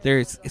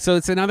 So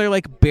it's another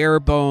like bare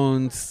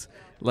bones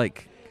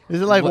like. Is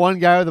it like one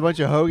guy with a bunch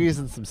of hoagies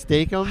and some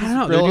steakums, I don't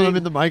know. grilling them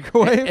in the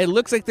microwave? It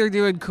looks like they're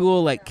doing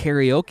cool like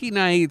karaoke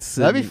nights.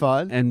 That'd be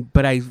fun.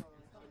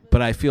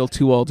 But I feel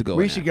too old to go.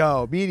 We should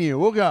go. Me and you.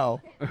 We'll go.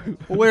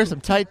 We'll wear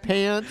some tight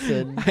pants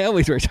and. I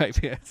always wear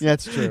tight pants. Yeah,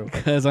 that's true.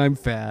 Because I'm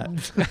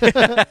fat.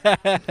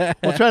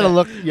 We'll try to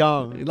look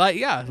young.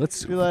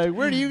 Let's be like,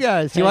 where do you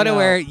guys? You want to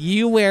wear?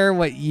 You wear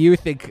what you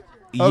think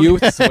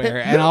youths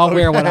wear, and I'll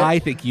wear what I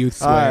think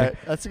youths All wear. right,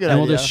 that's a good and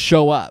idea. we'll just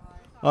show up.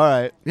 All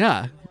right.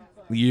 Yeah,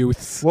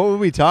 youths. What would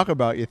we talk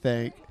about? You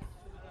think?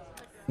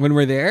 When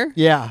we're there?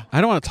 Yeah.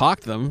 I don't want to talk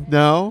to them.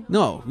 No.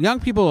 No, young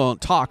people don't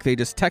talk. They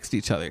just text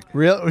each other.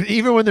 Real?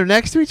 Even when they're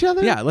next to each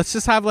other? Yeah. Let's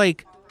just have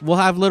we'll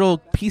have little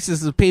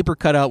pieces of paper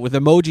cut out with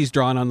emojis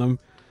drawn on them.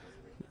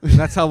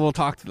 That's how we'll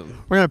talk to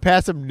them. We're gonna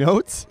pass them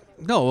notes.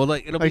 No,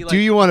 it'll be like, do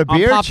you want a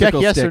beer? Check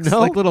yes sticks, or no.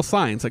 Like little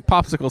signs, like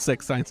popsicle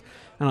stick signs,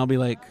 and I'll be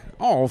like,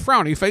 "Oh,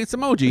 frowny face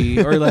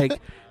emoji," or like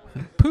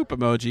poop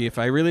emoji if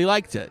I really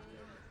liked it.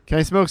 Can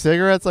I smoke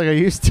cigarettes like I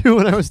used to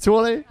when I was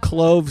 20?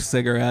 Clove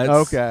cigarettes.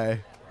 Okay.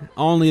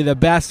 Only the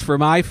best for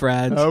my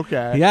friends.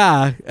 Okay.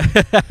 Yeah.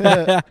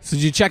 So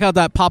did you check out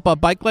that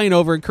pop-up bike lane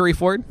over in Curry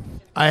Ford?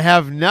 I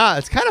have not.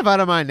 It's kind of out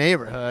of my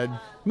neighborhood.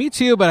 Me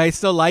too, but I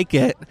still like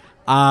it.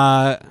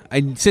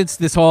 And since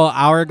this whole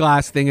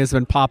hourglass thing has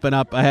been popping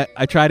up,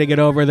 I try to get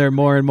over there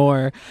more and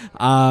more.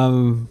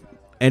 And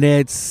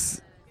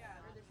it's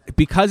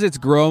because it's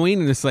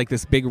growing and it's like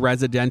this big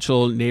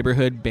residential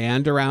neighborhood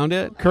band around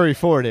it. Curry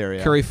Ford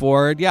area. Curry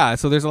Ford, yeah.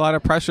 So there's a lot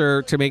of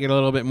pressure to make it a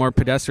little bit more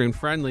pedestrian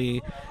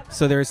friendly.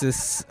 So there's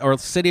this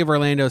City of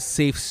Orlando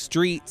Safe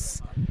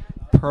Streets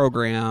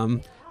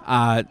program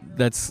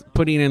that's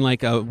putting in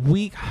like a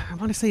week. I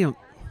want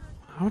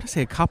to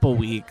say a couple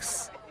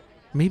weeks,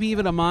 maybe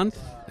even a month.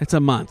 It's a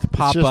month.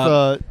 Pop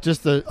up.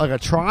 Just like a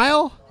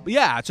trial.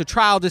 Yeah, it's a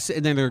trial.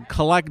 And then they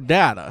collect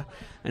data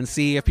and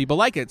see if people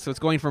like it. So it's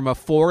going from a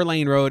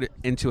 4-lane road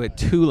into a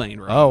 2-lane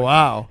road. Oh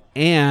wow!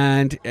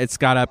 And it's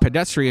got a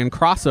pedestrian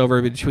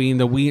crossover between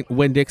the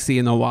Winn-Dixie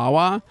and the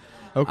Wawa.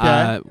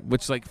 Okay.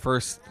 Which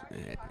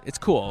it's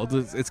cool.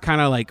 It's kind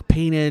of like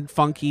painted,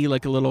 funky,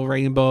 like a little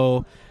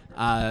rainbow.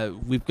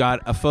 We've got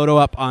a photo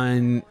up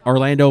on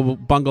Orlando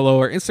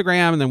Bungalow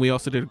Instagram, and then we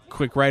also did a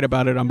quick write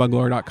about it on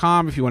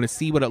bungalow.com if you want to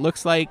see what it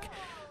looks like.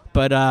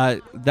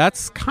 But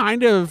that's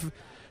kind of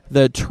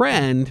the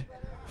trend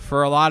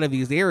for a lot of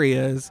these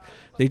areas.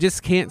 They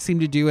just can't seem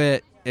to do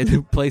it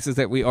in places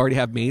that we already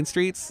have main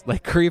streets.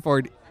 Like Curry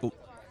Ford,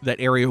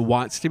 that area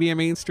wants to be a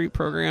main street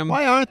program.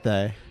 Why aren't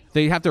they?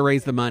 They have to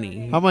raise the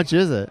money. How much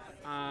is it?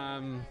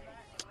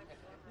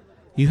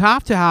 You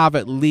have to have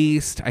at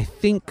least, I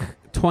think,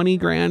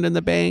 $20,000 in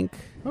the bank.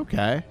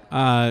 Okay.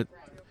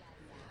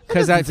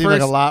 Because that seems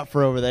like a lot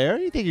for over there.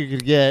 You think you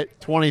could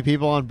get 20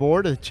 people on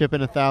board to chip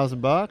in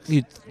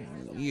 $1,000?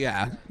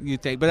 Yeah, you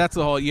think, but that's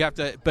the whole. You have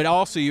to, but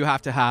also you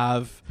have to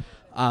have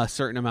a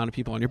certain amount of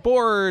people on your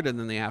board, and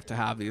then they have to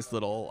have these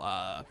little,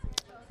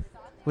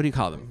 what do you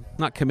call them?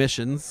 Not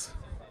commissions,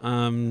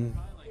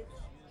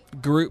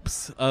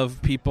 groups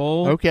of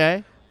people.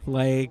 Okay.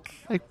 Like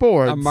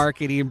boards, a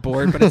marketing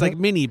board, but it's like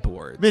mini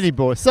boards, mini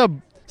boards,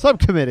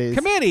 subcommittees,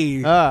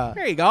 committees.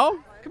 There you go.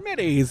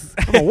 Committees.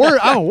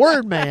 I'm a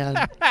word man.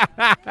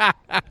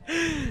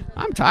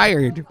 I'm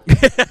tired.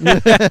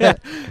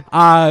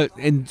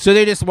 And so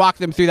they just walk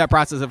them through that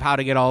process of how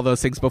to get all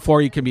those things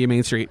before you can be a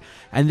Main Street.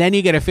 And then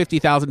you get a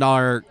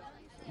 $50,000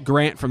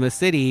 grant from the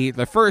city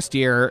the first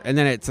year, and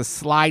then it's a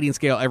sliding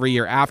scale every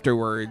year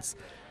afterwards.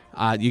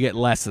 You get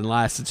less and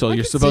less until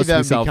you're supposed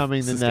to be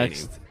becoming the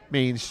next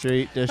Main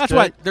Street district. That's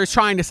what they're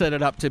trying to set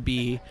it up to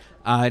be.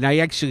 And I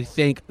actually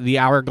think the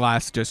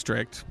Hourglass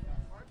District,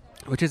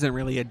 which isn't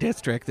really a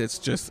district, it's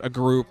just a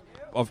group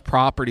of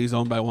properties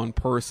owned by one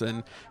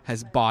person,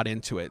 has bought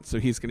into it. So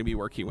he's going to be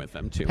working with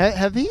them too.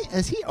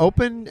 Has he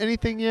opened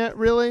anything yet,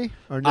 really?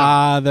 Or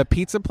no? The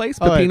pizza place,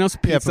 Peppino's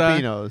Pizza.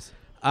 Yeah, Peppino's.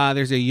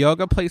 There's a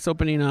yoga place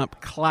opening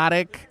up,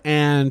 Cladic,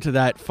 and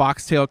that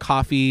Foxtail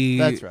Coffee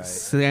That's right.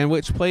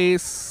 sandwich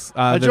place.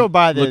 I drove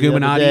by there the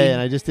other day,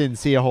 and I just didn't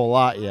see a whole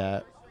lot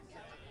yet.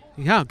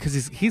 Yeah,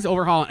 because he's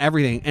overhauling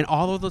everything, and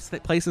all of those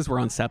places were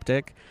on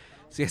septic.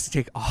 So he has to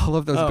take all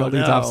of those Oh,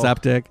 buildings no. off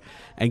septic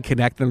and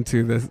connect them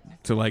to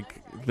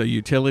the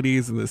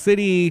utilities in the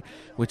city,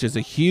 which is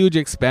a huge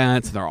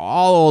expense. They're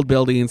all old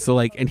buildings. So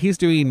and he's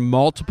doing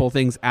multiple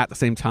things at the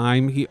same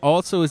time. He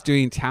also is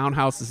doing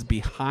townhouses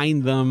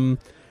behind them.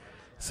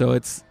 So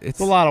it's It's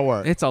a lot of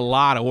work. It's a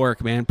lot of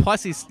work, man.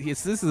 Plus, this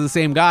is the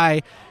same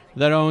guy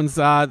that owns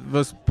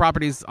those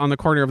properties on the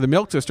corner of the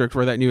Milk District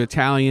where that new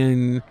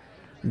Italian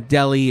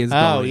deli is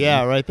going. Oh,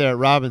 yeah, right there at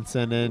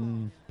Robinson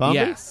and Bumby?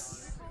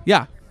 Yes.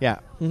 Yeah. Yeah.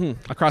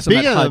 Across from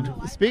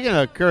that Speaking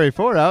HUD. of Curry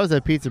Ford, I was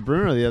at Pizza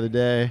Bruno the other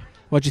day.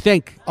 What'd you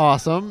think?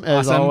 Awesome,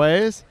 as Awesome.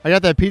 always. I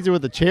got that pizza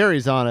with the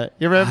cherries on it.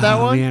 You ever have that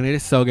Oh, one? man, it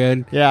is so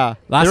good. Yeah.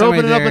 Last They're time I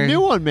was opening up a there- new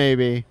one,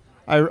 maybe.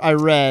 I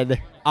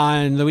read.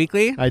 On the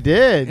weekly? I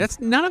did.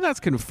 None of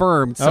that's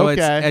confirmed, so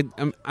Okay.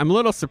 I'm a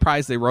little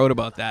surprised they wrote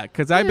about that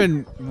because I've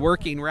been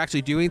working. We're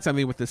actually doing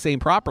something with the same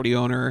property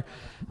owner,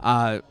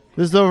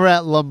 This is over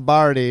at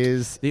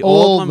Lombardi's. the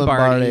old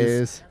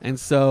Lombardi's. and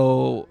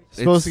so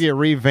Supposed to get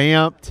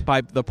revamped.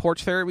 by the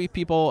Porch Therapy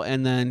people,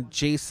 and then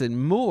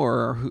Jason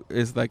Moore, who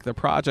is like the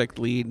project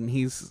lead, and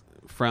he's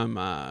from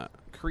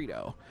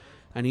Credo,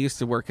 and he used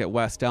to work at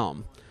West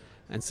Elm.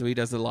 And so he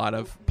does a lot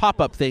of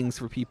pop-up things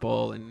for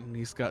people, and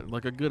he's got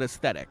like a good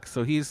aesthetic.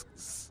 So he's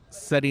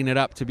setting it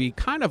up to be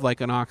kind of like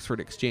an Oxford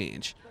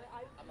Exchange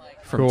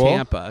from Cool.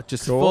 Tampa,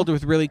 just Cool. filled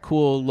with really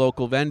cool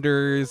local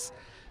vendors.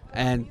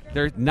 And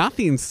there's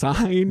nothing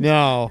signed.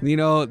 No. You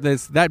know,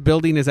 that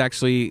building is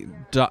actually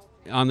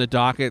on the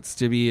dockets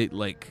to be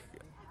like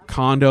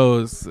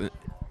condos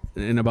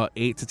in about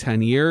 8 to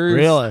 10 years.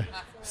 Really?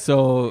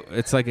 So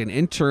it's like an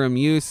interim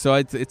use. So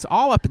it's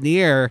all up in the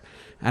air.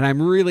 And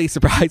I'm really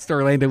surprised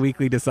Orlando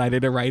Weekly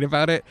decided to write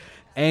about it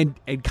and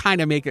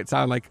kind of make it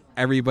sound like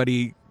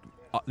everybody.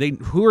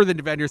 Who are the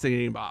vendors they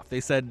named off?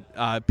 They said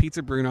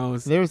Pizza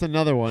Bruno's, There was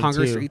another one,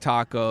 Hunger too. Street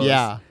Tacos.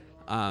 Yeah.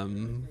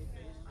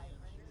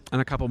 And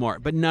a couple more.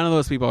 But none of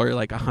those people are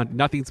like,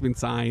 nothing's been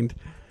signed.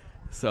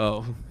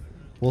 So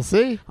We'll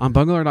see. on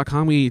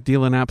bungalow.com, we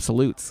deal in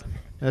absolutes.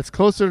 That's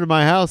closer to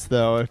my house,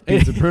 though, if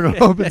Pizza Bruno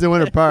opens in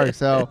Winter Park.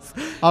 So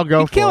I'll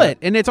go for Kill it. it.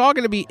 And it's all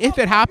going to be, if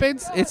it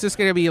happens, it's just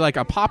going to be like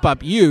a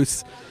pop-up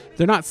use.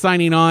 They're not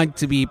signing on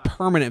to be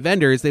permanent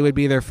vendors. They would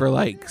be there for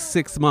like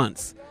 6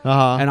 months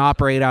Uh-huh. and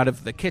operate out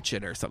of the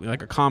kitchen or something,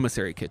 like a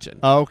commissary kitchen.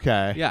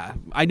 Okay. Yeah,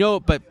 I know,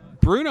 but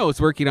Bruno's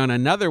working on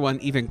another one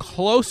even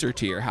closer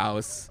to your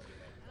house.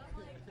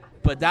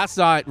 But that's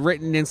not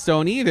written in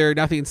stone either.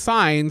 Nothing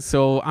signed,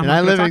 so I'm And not I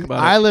going to live talk in about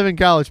I it. live in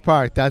College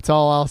Park. That's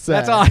all I'll say.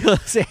 That's all I'll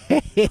say.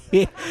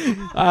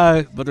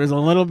 But there's a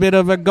little bit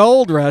of a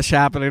gold rush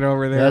happening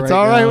over there. That's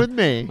all right now. with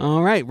me.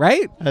 All right,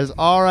 right? That's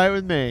all right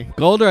with me.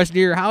 Gold rush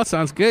near your house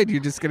sounds good.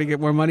 You're just going to get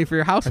more money for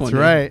your house That's one day.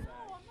 right.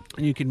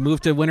 And you can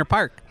move to Winter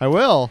Park. I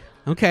will.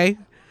 Okay.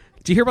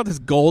 Do you hear about this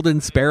Golden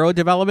Sparrow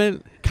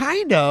development?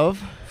 Kind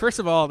of. First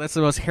of all, that's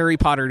the most Harry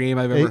Potter name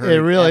I've ever It, heard.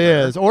 it really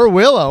ever. is. Or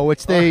Willow,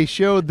 which they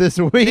showed this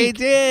week. They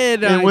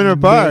did. In I Winter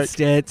Park.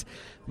 missed it.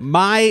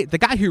 The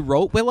guy who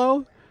wrote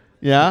Willow,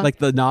 Yeah. like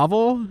the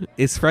novel,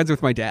 is friends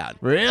with my dad.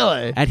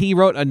 Really? And he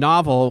wrote a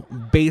novel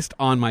based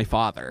on my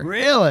father.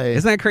 Really?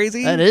 Isn't that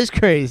crazy? That is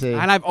crazy.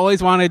 And I've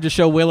always wanted to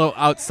show Willow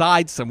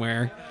outside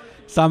somewhere.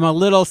 So I'm a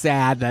little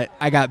sad that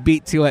I got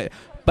beat to it.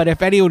 But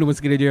if anyone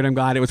was going to do it, I'm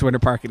glad it was Winter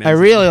Park. I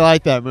really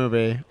like that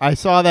movie. I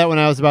saw that when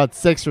I was about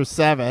 6 or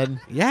 7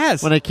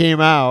 Yes. when it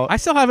came out. I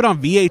still have it on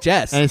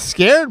VHS. And it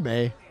scared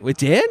me. It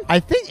did?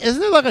 I think,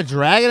 isn't there like a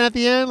dragon at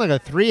the end? Like a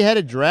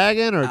 3-headed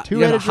dragon or a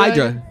 2-headed Hydra.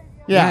 dragon?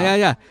 Yeah.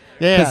 Yeah,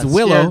 Because it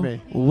Willow scared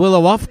me.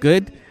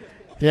 Wolfgood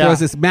Yeah. throws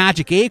this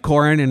magic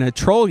acorn and a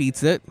troll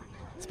eats it.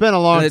 It's been a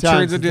long And it time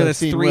turns since into I've this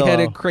seen 3-headed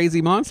Willow.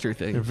 crazy monster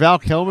thing. Val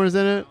Kilmer's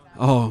in it.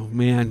 Oh,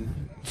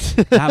 man.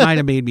 That might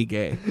have made me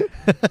gay.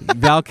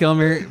 Val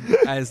Kilmer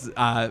as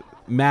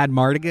Mad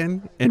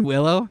Mardigan in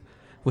Willow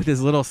with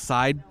his little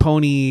side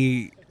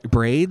pony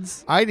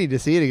braids. I need to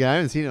see it again. I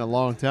haven't seen it in a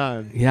long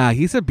time. Yeah,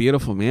 he's a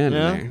beautiful man.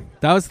 Yeah? In there.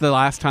 That was the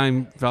last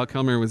time Val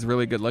Kilmer was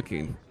really good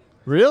looking.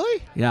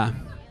 Really? Yeah.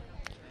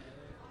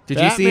 Did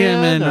you see him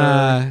in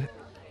Batman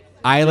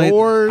Island,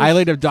 Jaws?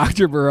 Island of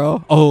Dr.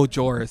 Moreau? Oh,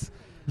 Jaws.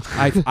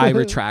 I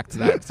retract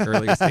that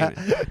earlier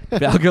statement.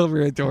 Val Kilmer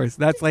and Jaws.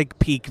 That's like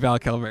peak Val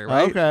Kilmer,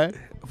 right? Okay.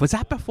 Was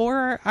that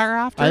before or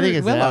after? I think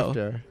it's Willow?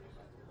 after.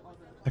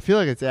 I feel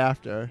like it's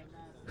after.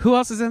 Who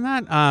else is in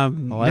that? Oh, I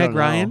Meg don't know.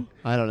 Ryan.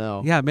 I don't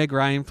know. Yeah, Meg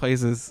Ryan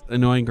plays his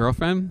annoying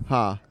girlfriend.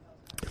 Huh.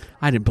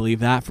 I didn't believe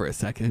that for a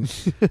second.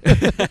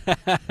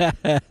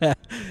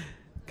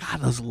 God,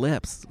 those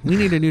lips. We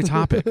need a new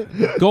topic.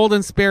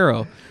 Golden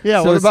Sparrow.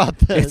 Yeah, what about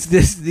this? It's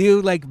this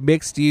new like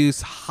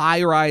mixed-use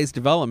high-rise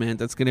development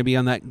that's going to be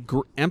on that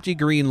empty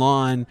green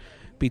lawn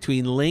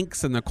between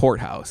Lynx and the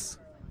courthouse.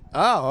 Oh,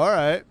 all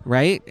right.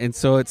 Right? And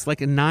so it's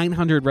like a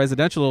 900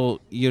 residential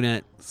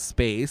unit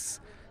space,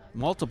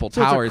 multiple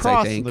So towers, it's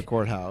across I think. from the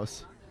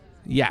courthouse.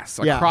 Yes,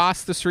 Yeah.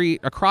 across the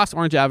street, across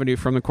Orange Avenue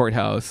from the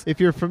courthouse. If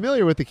you're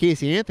familiar with the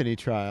Casey Anthony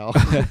trial,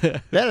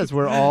 that is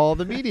where all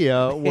the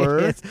media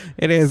were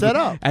It is set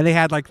up. and they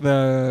had like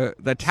the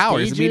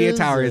towers, the media Stages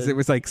towers. and It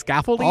was like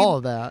scaffolding. all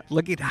of that.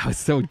 Look at how it's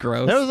so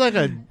gross. That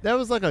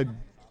was like a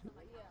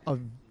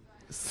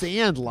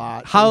sand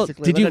lot. How-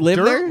 basically, did like you a live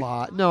dirt there?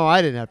 Lot. No,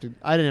 I didn't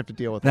have to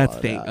deal with That's all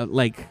of thing. that.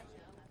 Like,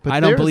 But I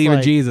don't there's, believe in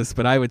like- Jesus,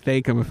 but I would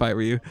thank him if I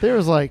were you. There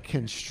was like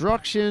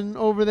construction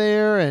over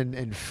there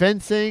and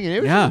fencing, and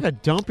it was Yeah. like a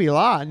dumpy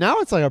lot. Now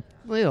it's like a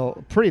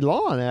pretty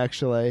lawn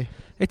actually.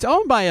 It's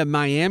owned by a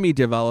Miami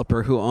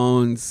developer who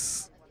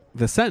owns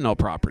the Sentinel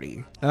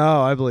property,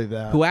 Oh, I believe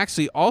that. who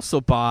actually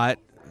also bought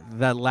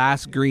that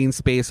last green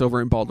space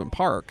over in Baldwin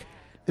Park.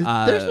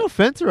 There's no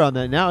fence around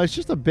that now. It's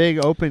just a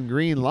big open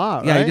green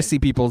lot. Yeah, right? you just see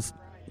people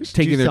We should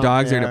taking do their something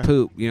dogs there to there.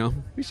 poop. You know,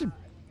 We should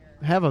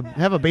have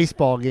a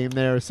baseball game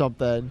there or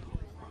something.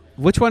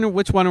 which one are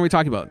we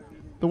talking about?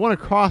 The one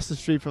across the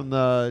street from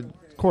the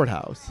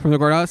courthouse. From the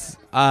courthouse?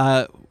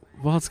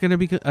 Well, it's going to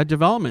be a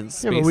development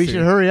space. Yeah, but we soon.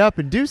 should hurry up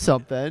and do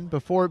something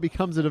before it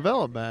becomes a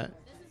development.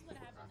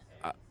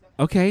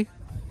 Okay.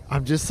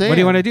 I'm just saying. What do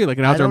you want to do? Like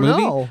an I outdoor don't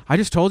movie? know. I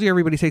just told you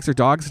everybody takes their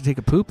dogs to take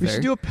a poop We there.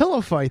 should do a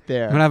pillow fight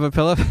there. I'm gonna have a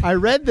pillow. I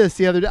read this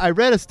the other day. I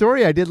read a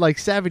story I did like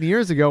 7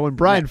 years ago when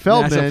Brian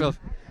Feldman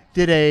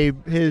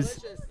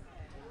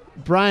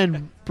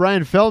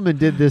Brian Feldman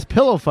did this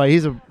pillow fight.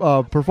 He's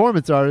a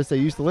performance artist that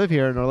used to live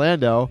here in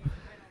Orlando,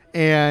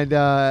 and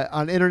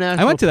on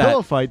International I went to that.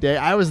 Pillow Fight Day,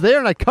 I was there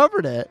and I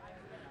covered it.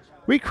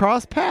 We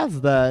crossed paths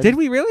then. Did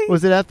we really?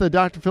 Was it at the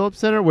Dr. Phillips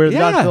Center where the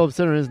Yeah. Dr. Phillips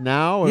Center is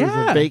now? It was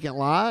Yeah. a vacant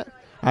lot.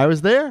 I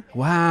was there.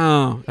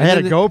 Wow. I had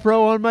a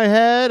GoPro on my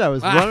head. I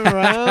was running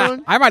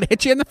around. I might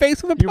hit you in the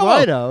face with a You pillow.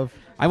 might have.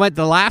 I went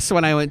the last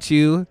one I went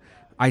to.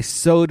 I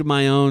sewed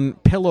my own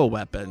pillow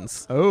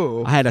weapons.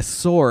 Oh. I had a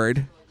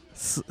sword,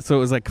 so it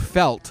was like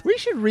felt. We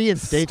should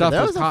reinstate that. Stuff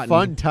That with was a cotton.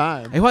 fun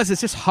time. It was.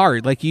 It's just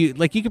hard. Like you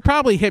could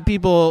probably hit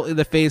people in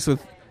the face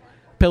with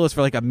pillows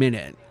for like a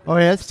minute, Oh,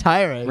 yeah, it's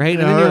tiring. right? It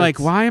And then you're like,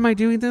 hurts. why am I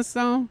doing this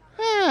though?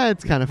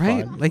 It's kind of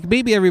Right? fun. Like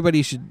maybe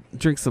everybody should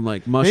drink some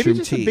like mushroom Maybe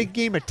just tea a big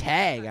game of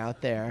tag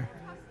out there.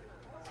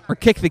 or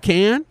kick the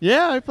can.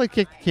 Yeah, I play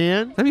kick the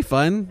can. That'd be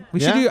fun. We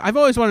should Yeah. do. I've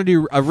always wanted to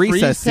do a recess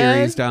Freeze tag?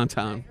 series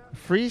downtown.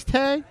 Freeze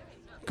tag?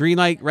 Green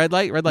light, red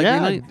light, green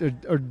light.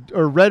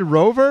 Or Red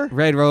Rover?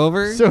 Red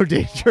Rover. So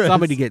dangerous.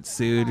 Somebody gets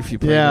sued if you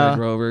play Yeah. Red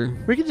Rover.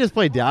 We could just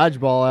play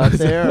dodgeball out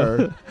there.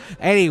 Or,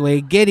 Anyway,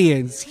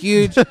 Gideon's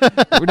huge.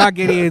 We're not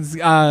Gideon's.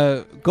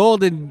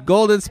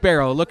 Golden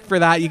Sparrow. Look for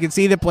that. You can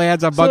see the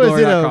plans on so is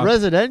it a bungalow.com.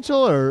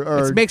 residential or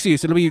It's mixed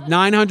use. It'll be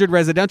 900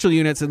 residential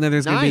units, and then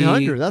there's going to be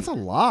 900? That's a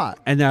lot.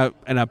 and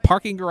a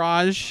parking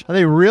garage. Are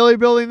they really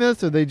building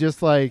this, or are they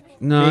just like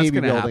No, maybe it's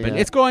going to building happen.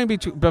 it? It's going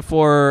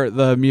before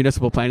the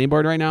municipal planning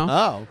board right now.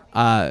 Oh.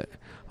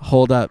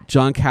 Hold up,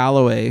 John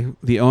Calloway,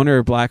 the owner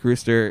of Black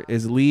Rooster,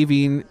 is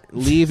leaving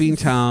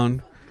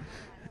town.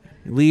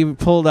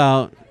 Pulled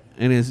out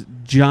in his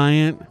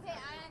giant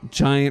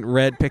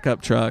red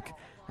pickup truck,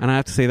 and I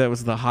have to say that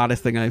was the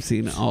hottest thing I've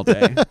seen all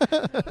day.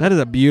 That is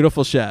a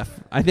beautiful chef.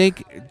 I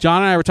think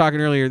John and I were talking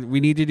earlier. We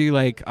need to do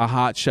like a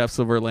Hot Chefs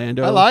of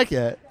Orlando. I like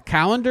it.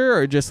 calendar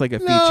or just like a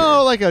feature.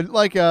 No,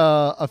 like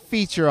a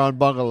feature on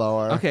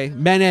Bungalower. Okay,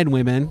 men and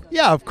women.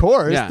 Yeah, of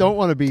course. Yeah. Don't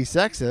want to be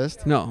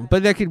sexist. No,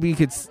 but there could be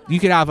you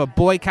could have a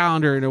boy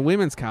calendar and a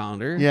women's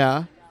calendar.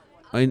 Yeah.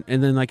 and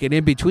then like an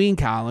in between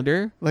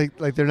calendar. Like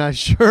they're not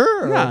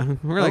sure. Yeah,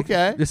 we're like,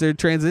 okay. is there a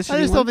transition? I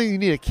just don't think you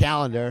need a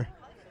calendar.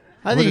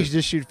 I think you should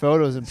just shoot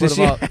photos and put Just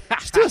them up.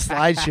 Just do a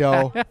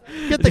slideshow.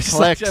 Get the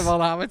clicks.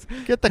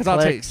 Get the I'll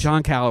take clicks.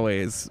 John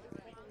Calloway's.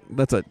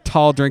 That's a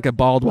tall drink of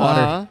bald water.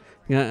 Uh-huh.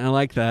 Yeah, I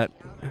like that.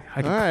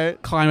 I can All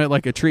right. climb it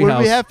like a treehouse.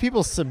 Would we have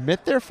people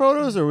submit their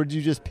photos, or would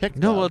you just pick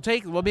No,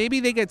 them? well maybe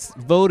they get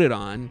voted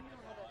on.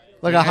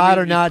 Like Yeah, a hot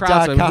or every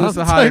crowd not.com source, who's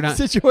the hot or type not-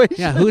 situation?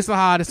 Yeah, who's the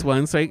hottest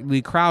one? So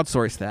we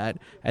crowdsource that,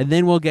 and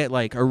then we'll get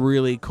like a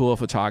really cool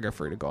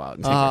photographer to go out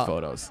and take our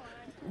photos.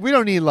 We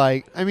don't need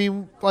like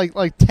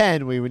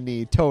 10 we would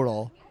need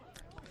total.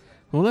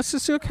 Well, let's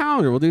just do a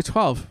calendar. We'll do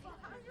 12.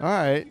 All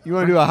right. You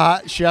want to do a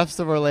Hot Chefs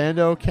of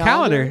Orlando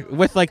calendar?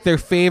 With like their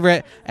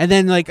favorite, and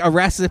then like a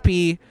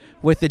recipe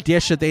with the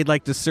dish that they'd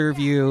like to serve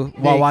you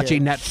while Naked.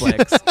 watching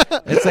Netflix.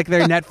 It's like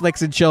their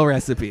Netflix and chill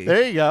recipe.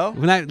 There you go.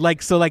 When that,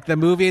 like the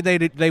movie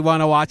they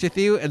want to watch with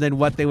you, and then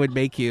what they would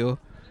make you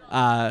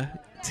to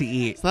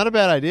eat. It's not a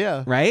bad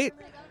idea. Right?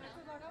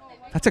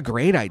 That's a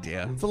great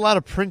idea. It's a lot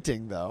of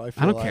printing, though.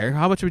 I don't care.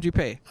 How much would you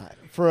pay?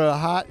 For a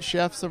Hot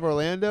Chefs of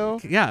Orlando?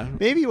 Yeah.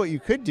 Maybe what you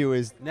could do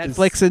is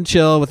Netflix and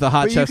chill with the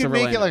Hot But you Chefs can of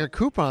make Orlando. it like a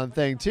coupon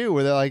thing, too,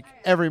 where they're like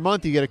every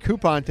month you get a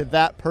coupon to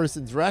that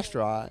person's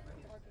restaurant.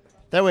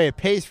 That way it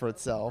pays for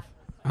itself.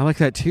 I like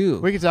that too.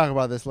 We can talk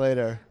about this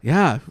later.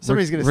 Yeah.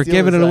 Somebody's going to We're steal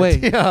giving this it away.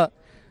 idea.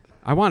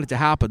 I want it to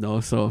happen though,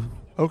 so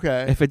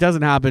Okay. if it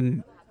doesn't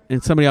happen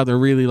and somebody out there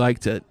really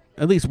liked it,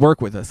 at least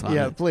work with us on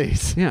Yeah, it.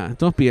 please. Yeah,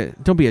 don't be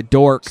a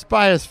dork. Just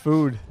buy us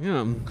food.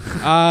 Yeah.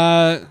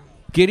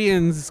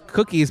 Gideon's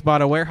Cookies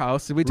bought a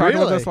warehouse. Did we talk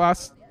about Really? this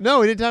last No,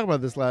 we didn't talk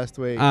about this last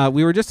week.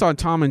 We were just on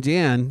Tom and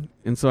Dan,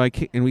 and so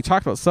and we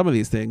talked about some of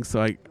these things.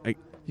 So I'm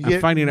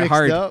finding it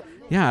hard. Up?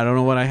 Yeah, I don't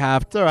know what I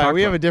have. It's all right.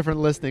 We have a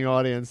different listening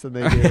audience than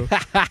they do.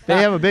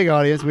 They have a big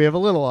audience. We have a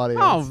little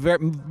audience. Oh, very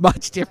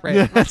much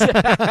different.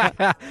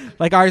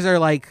 Like ours are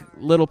like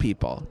little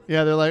people.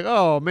 Yeah, they're like,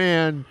 oh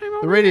man,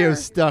 the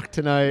radio's stuck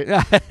tonight.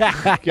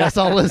 Guess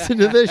I'll listen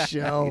to this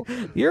show.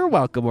 You're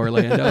welcome,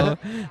 Orlando.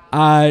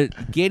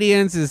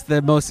 Gideon's is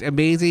the most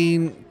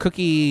amazing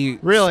cookie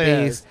really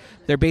space. Is.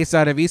 They're based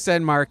out of East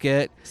End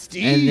Market.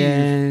 Steve. And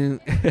then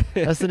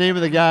that's the name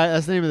of the guy.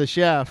 That's the name of the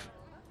chef.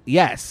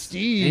 Yes.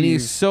 Steve. And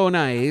he's so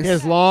nice. He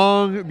has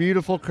long,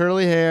 beautiful,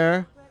 curly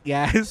hair.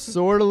 Yes.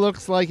 Sort of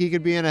looks like he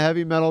could be in a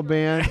heavy metal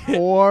band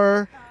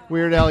or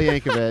Weird Al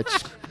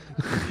Yankovic.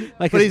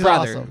 Like but his he's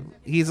brother. Awesome.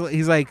 He's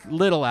like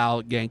little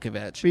Al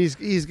Yankovic.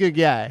 He's a good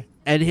guy.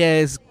 And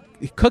his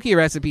cookie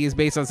recipe is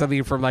based on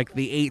something from like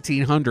the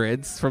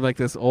 1800s, from like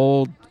this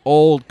old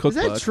cookbook. Is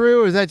that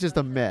true or is that just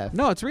a myth?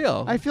 No, it's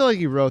real. I feel like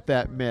he wrote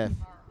that myth.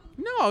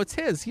 No, it's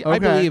his. Okay. I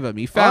believe him.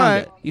 He found right.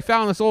 it. He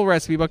found this old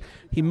recipe book.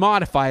 He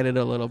modified it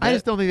a little bit. I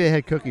just don't think they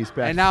had cookies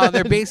back And now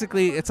they're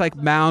basically, it's like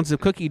mounds of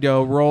cookie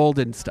dough rolled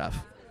and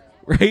stuff.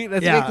 Right?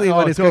 That's basically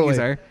what his totally. cookies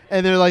are.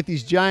 And they're like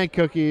these giant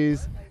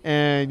cookies,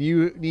 and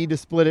you need to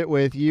split it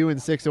with you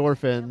and 6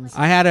 orphans.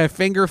 I had a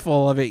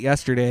fingerful of it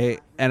yesterday,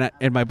 and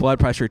my blood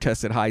pressure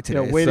tested high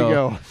today. Yeah, way to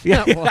go.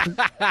 Yeah. That one.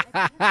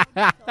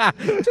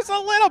 Just a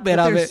little bit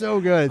But of they're it.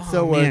 so good.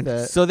 So worth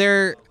it. So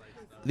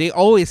they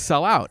always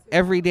sell out.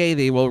 Every day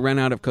they will run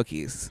out of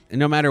cookies, and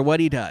no matter what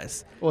he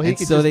does. Well, he And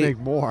could so just make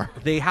more.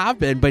 They have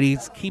been, but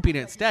he's keeping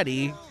it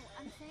steady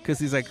because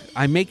he's like,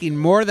 I'm making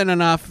more than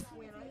enough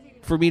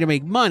for me to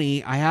make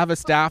money. I have a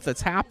staff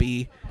that's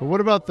happy. But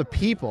what about the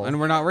people? And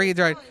we're not ready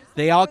to.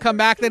 They all come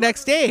back the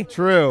next day.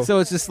 True. So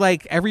it's just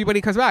like everybody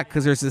comes back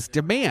because there's this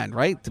demand,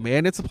 right?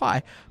 Demand and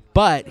supply.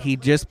 But he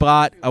just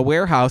bought a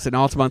warehouse in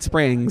Altamont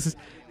Springs,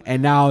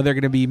 and now they're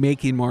going to be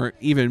making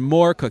even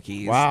more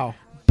cookies. Wow.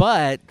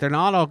 But they're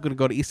not all going to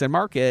go to East End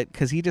Market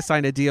because he just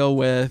signed a deal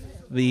with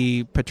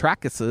the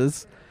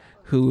Petracuses,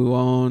 who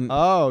own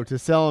to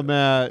sell them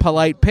at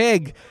Polite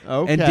Pig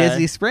Okay. in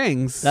Disney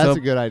Springs. That's So a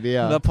good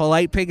idea. The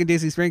Polite Pig in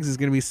Disney Springs is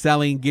going to be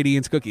selling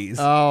Gideon's cookies.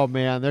 Oh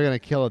man, they're gonna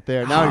kill it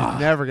there. Now he's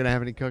never gonna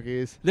have any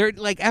cookies. They're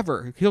like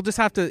ever. He'll just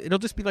have to. It'll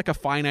just be like a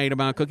finite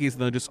amount of cookies,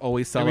 and they'll just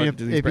always sell it at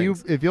Disney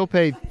Springs. if you'll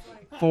pay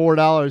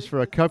 $4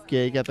 for a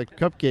cupcake at the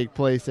cupcake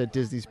place at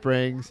Disney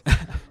Springs,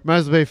 might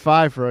as well pay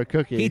 $5 for a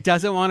cookie. He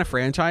doesn't want a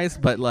franchise,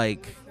 but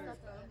like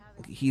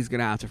he's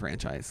gonna have to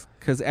franchise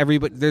because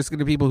there's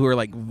gonna be people who are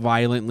like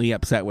violently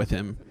upset with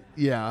him.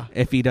 Yeah.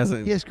 If he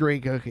doesn't, He has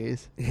great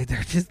cookies.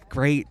 they're just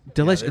great,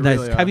 delicious. they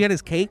really Have are. you had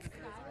his cake?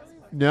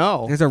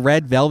 No. There's a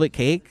red velvet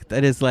cake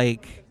that is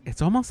like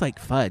it's almost like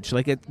fudge.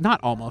 Like it's not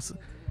almost.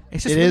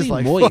 It's just It really is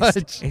like moist.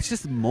 fudge. It's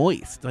just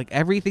moist. Like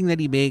everything that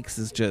he makes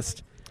is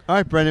just. All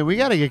right, Brendan, we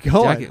got to get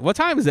going. What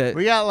time is it?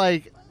 We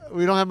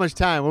don't have much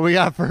time. What do we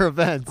got for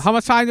events? How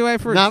much time do I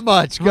have for? Not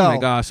much. Go. Oh my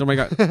gosh! Oh my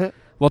god!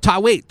 Well,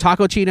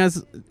 Taco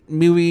China's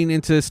moving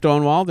into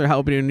Stonewall. They're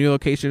helping a new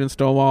location in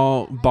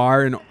Stonewall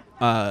Bar in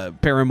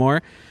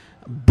Paramore.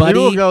 Maybe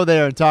we'll go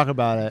there and talk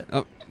about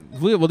it.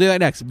 We'll do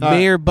that next.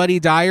 Mayor Buddy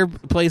Dyer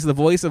plays the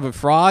voice of a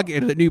frog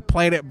in the new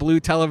Planet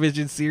Blue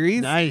television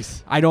series.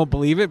 Nice. I don't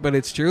believe it, but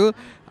it's true.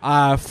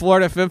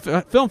 Florida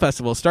Film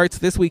Festival starts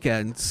this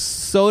weekend.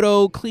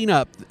 Soto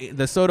cleanup.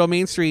 The Soto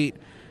Main Street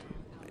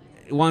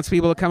wants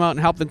people to come out and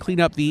help them clean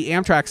up the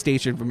Amtrak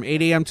station from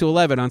 8 a.m. to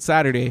 11 on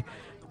Saturday.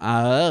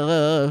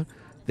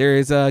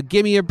 There's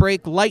Give Me a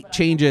Break light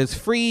changes.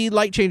 Free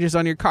light changes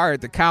on your car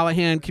at the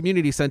Callahan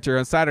Community Center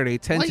on Saturday,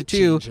 10 to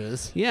 2.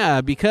 Changes.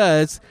 Yeah,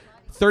 because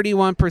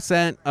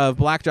 31% of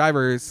black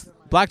drivers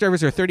are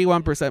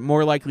 31%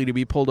 more likely to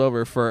be pulled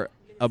over for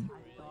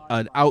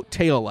an out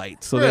tail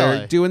light. So they're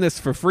Really? doing this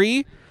for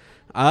free.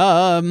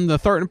 The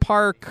Thornton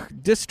Park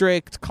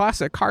District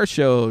Classic Car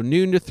Show,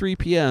 noon to 3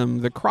 p.m.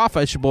 The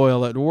Crawfish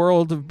Boil at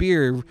World of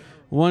Beer,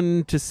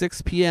 1 to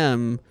 6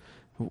 p.m.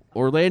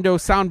 Orlando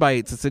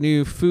Soundbites. It's a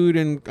new food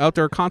and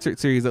outdoor concert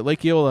series at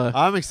Lake Eola.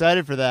 I'm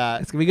excited for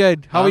that. It's going to be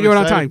good. How are we I'm doing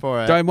on excited time?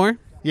 for it. Do I have more?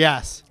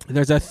 Yes.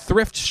 There's a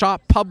thrift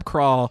shop pub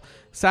crawl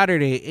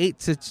Saturday,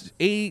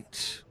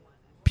 8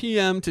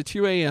 p.m. to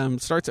 2 a.m.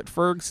 Starts at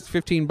Ferg's,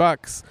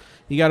 $15.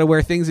 You got to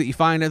wear things that you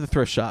find at the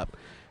thrift shop.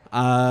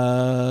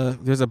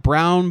 There's a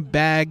brown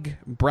bag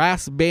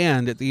brass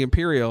band at the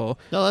Imperial.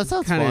 No, that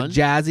sounds Kind fun. of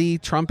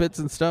jazzy trumpets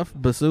and stuff,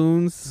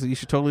 bassoons. So you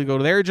should totally go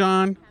to there,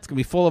 John. It's gonna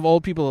be full of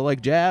old people that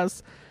like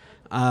jazz.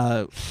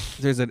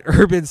 There's an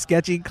urban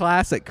sketching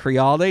class at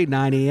Crealde,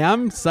 9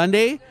 a.m.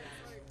 Sunday.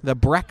 The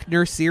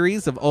Breckner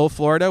series of Old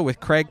Florida with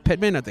Craig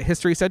Pittman at the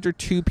History Center,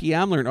 2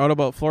 p.m. Learn all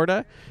about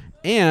Florida.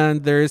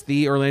 And there's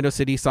the Orlando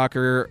City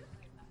soccer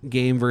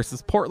game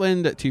versus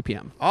Portland at 2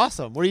 p.m.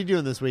 Awesome. What are you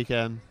doing this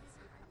weekend?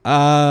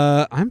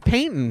 I'm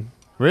painting.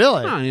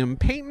 Really? I am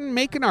painting,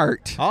 making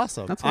art.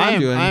 Awesome. That's what I'm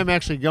doing. I am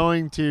actually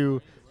going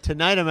to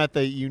tonight. I'm at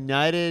the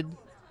United.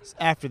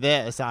 After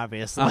this,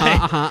 obviously,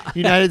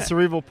 United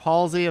Cerebral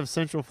Palsy of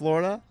Central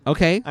Florida.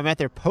 Okay. I'm at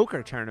their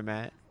poker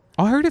tournament.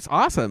 Oh, I heard it's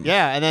awesome.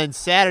 Yeah, and then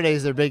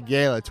Saturday's their big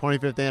gala,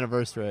 25th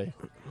anniversary.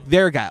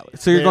 Their gala.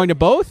 So you're going to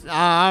both?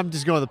 I'm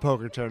just going to the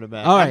poker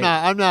tournament. All right.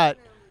 I'm not.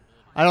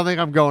 I don't think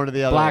I'm going to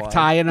the other Black one.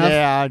 tie enough?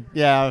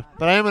 Yeah.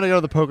 But I am going to go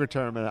to the poker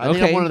tournament. I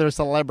think I'm one of their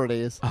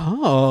celebrities.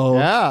 Oh.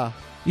 Yeah.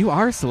 You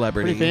are a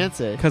celebrity. Pretty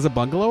fancy. Because of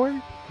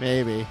Bungalower?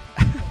 Maybe.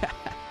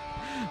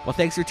 Well,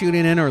 thanks for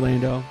tuning in,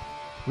 Orlando.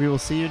 We will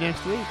see you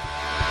next week.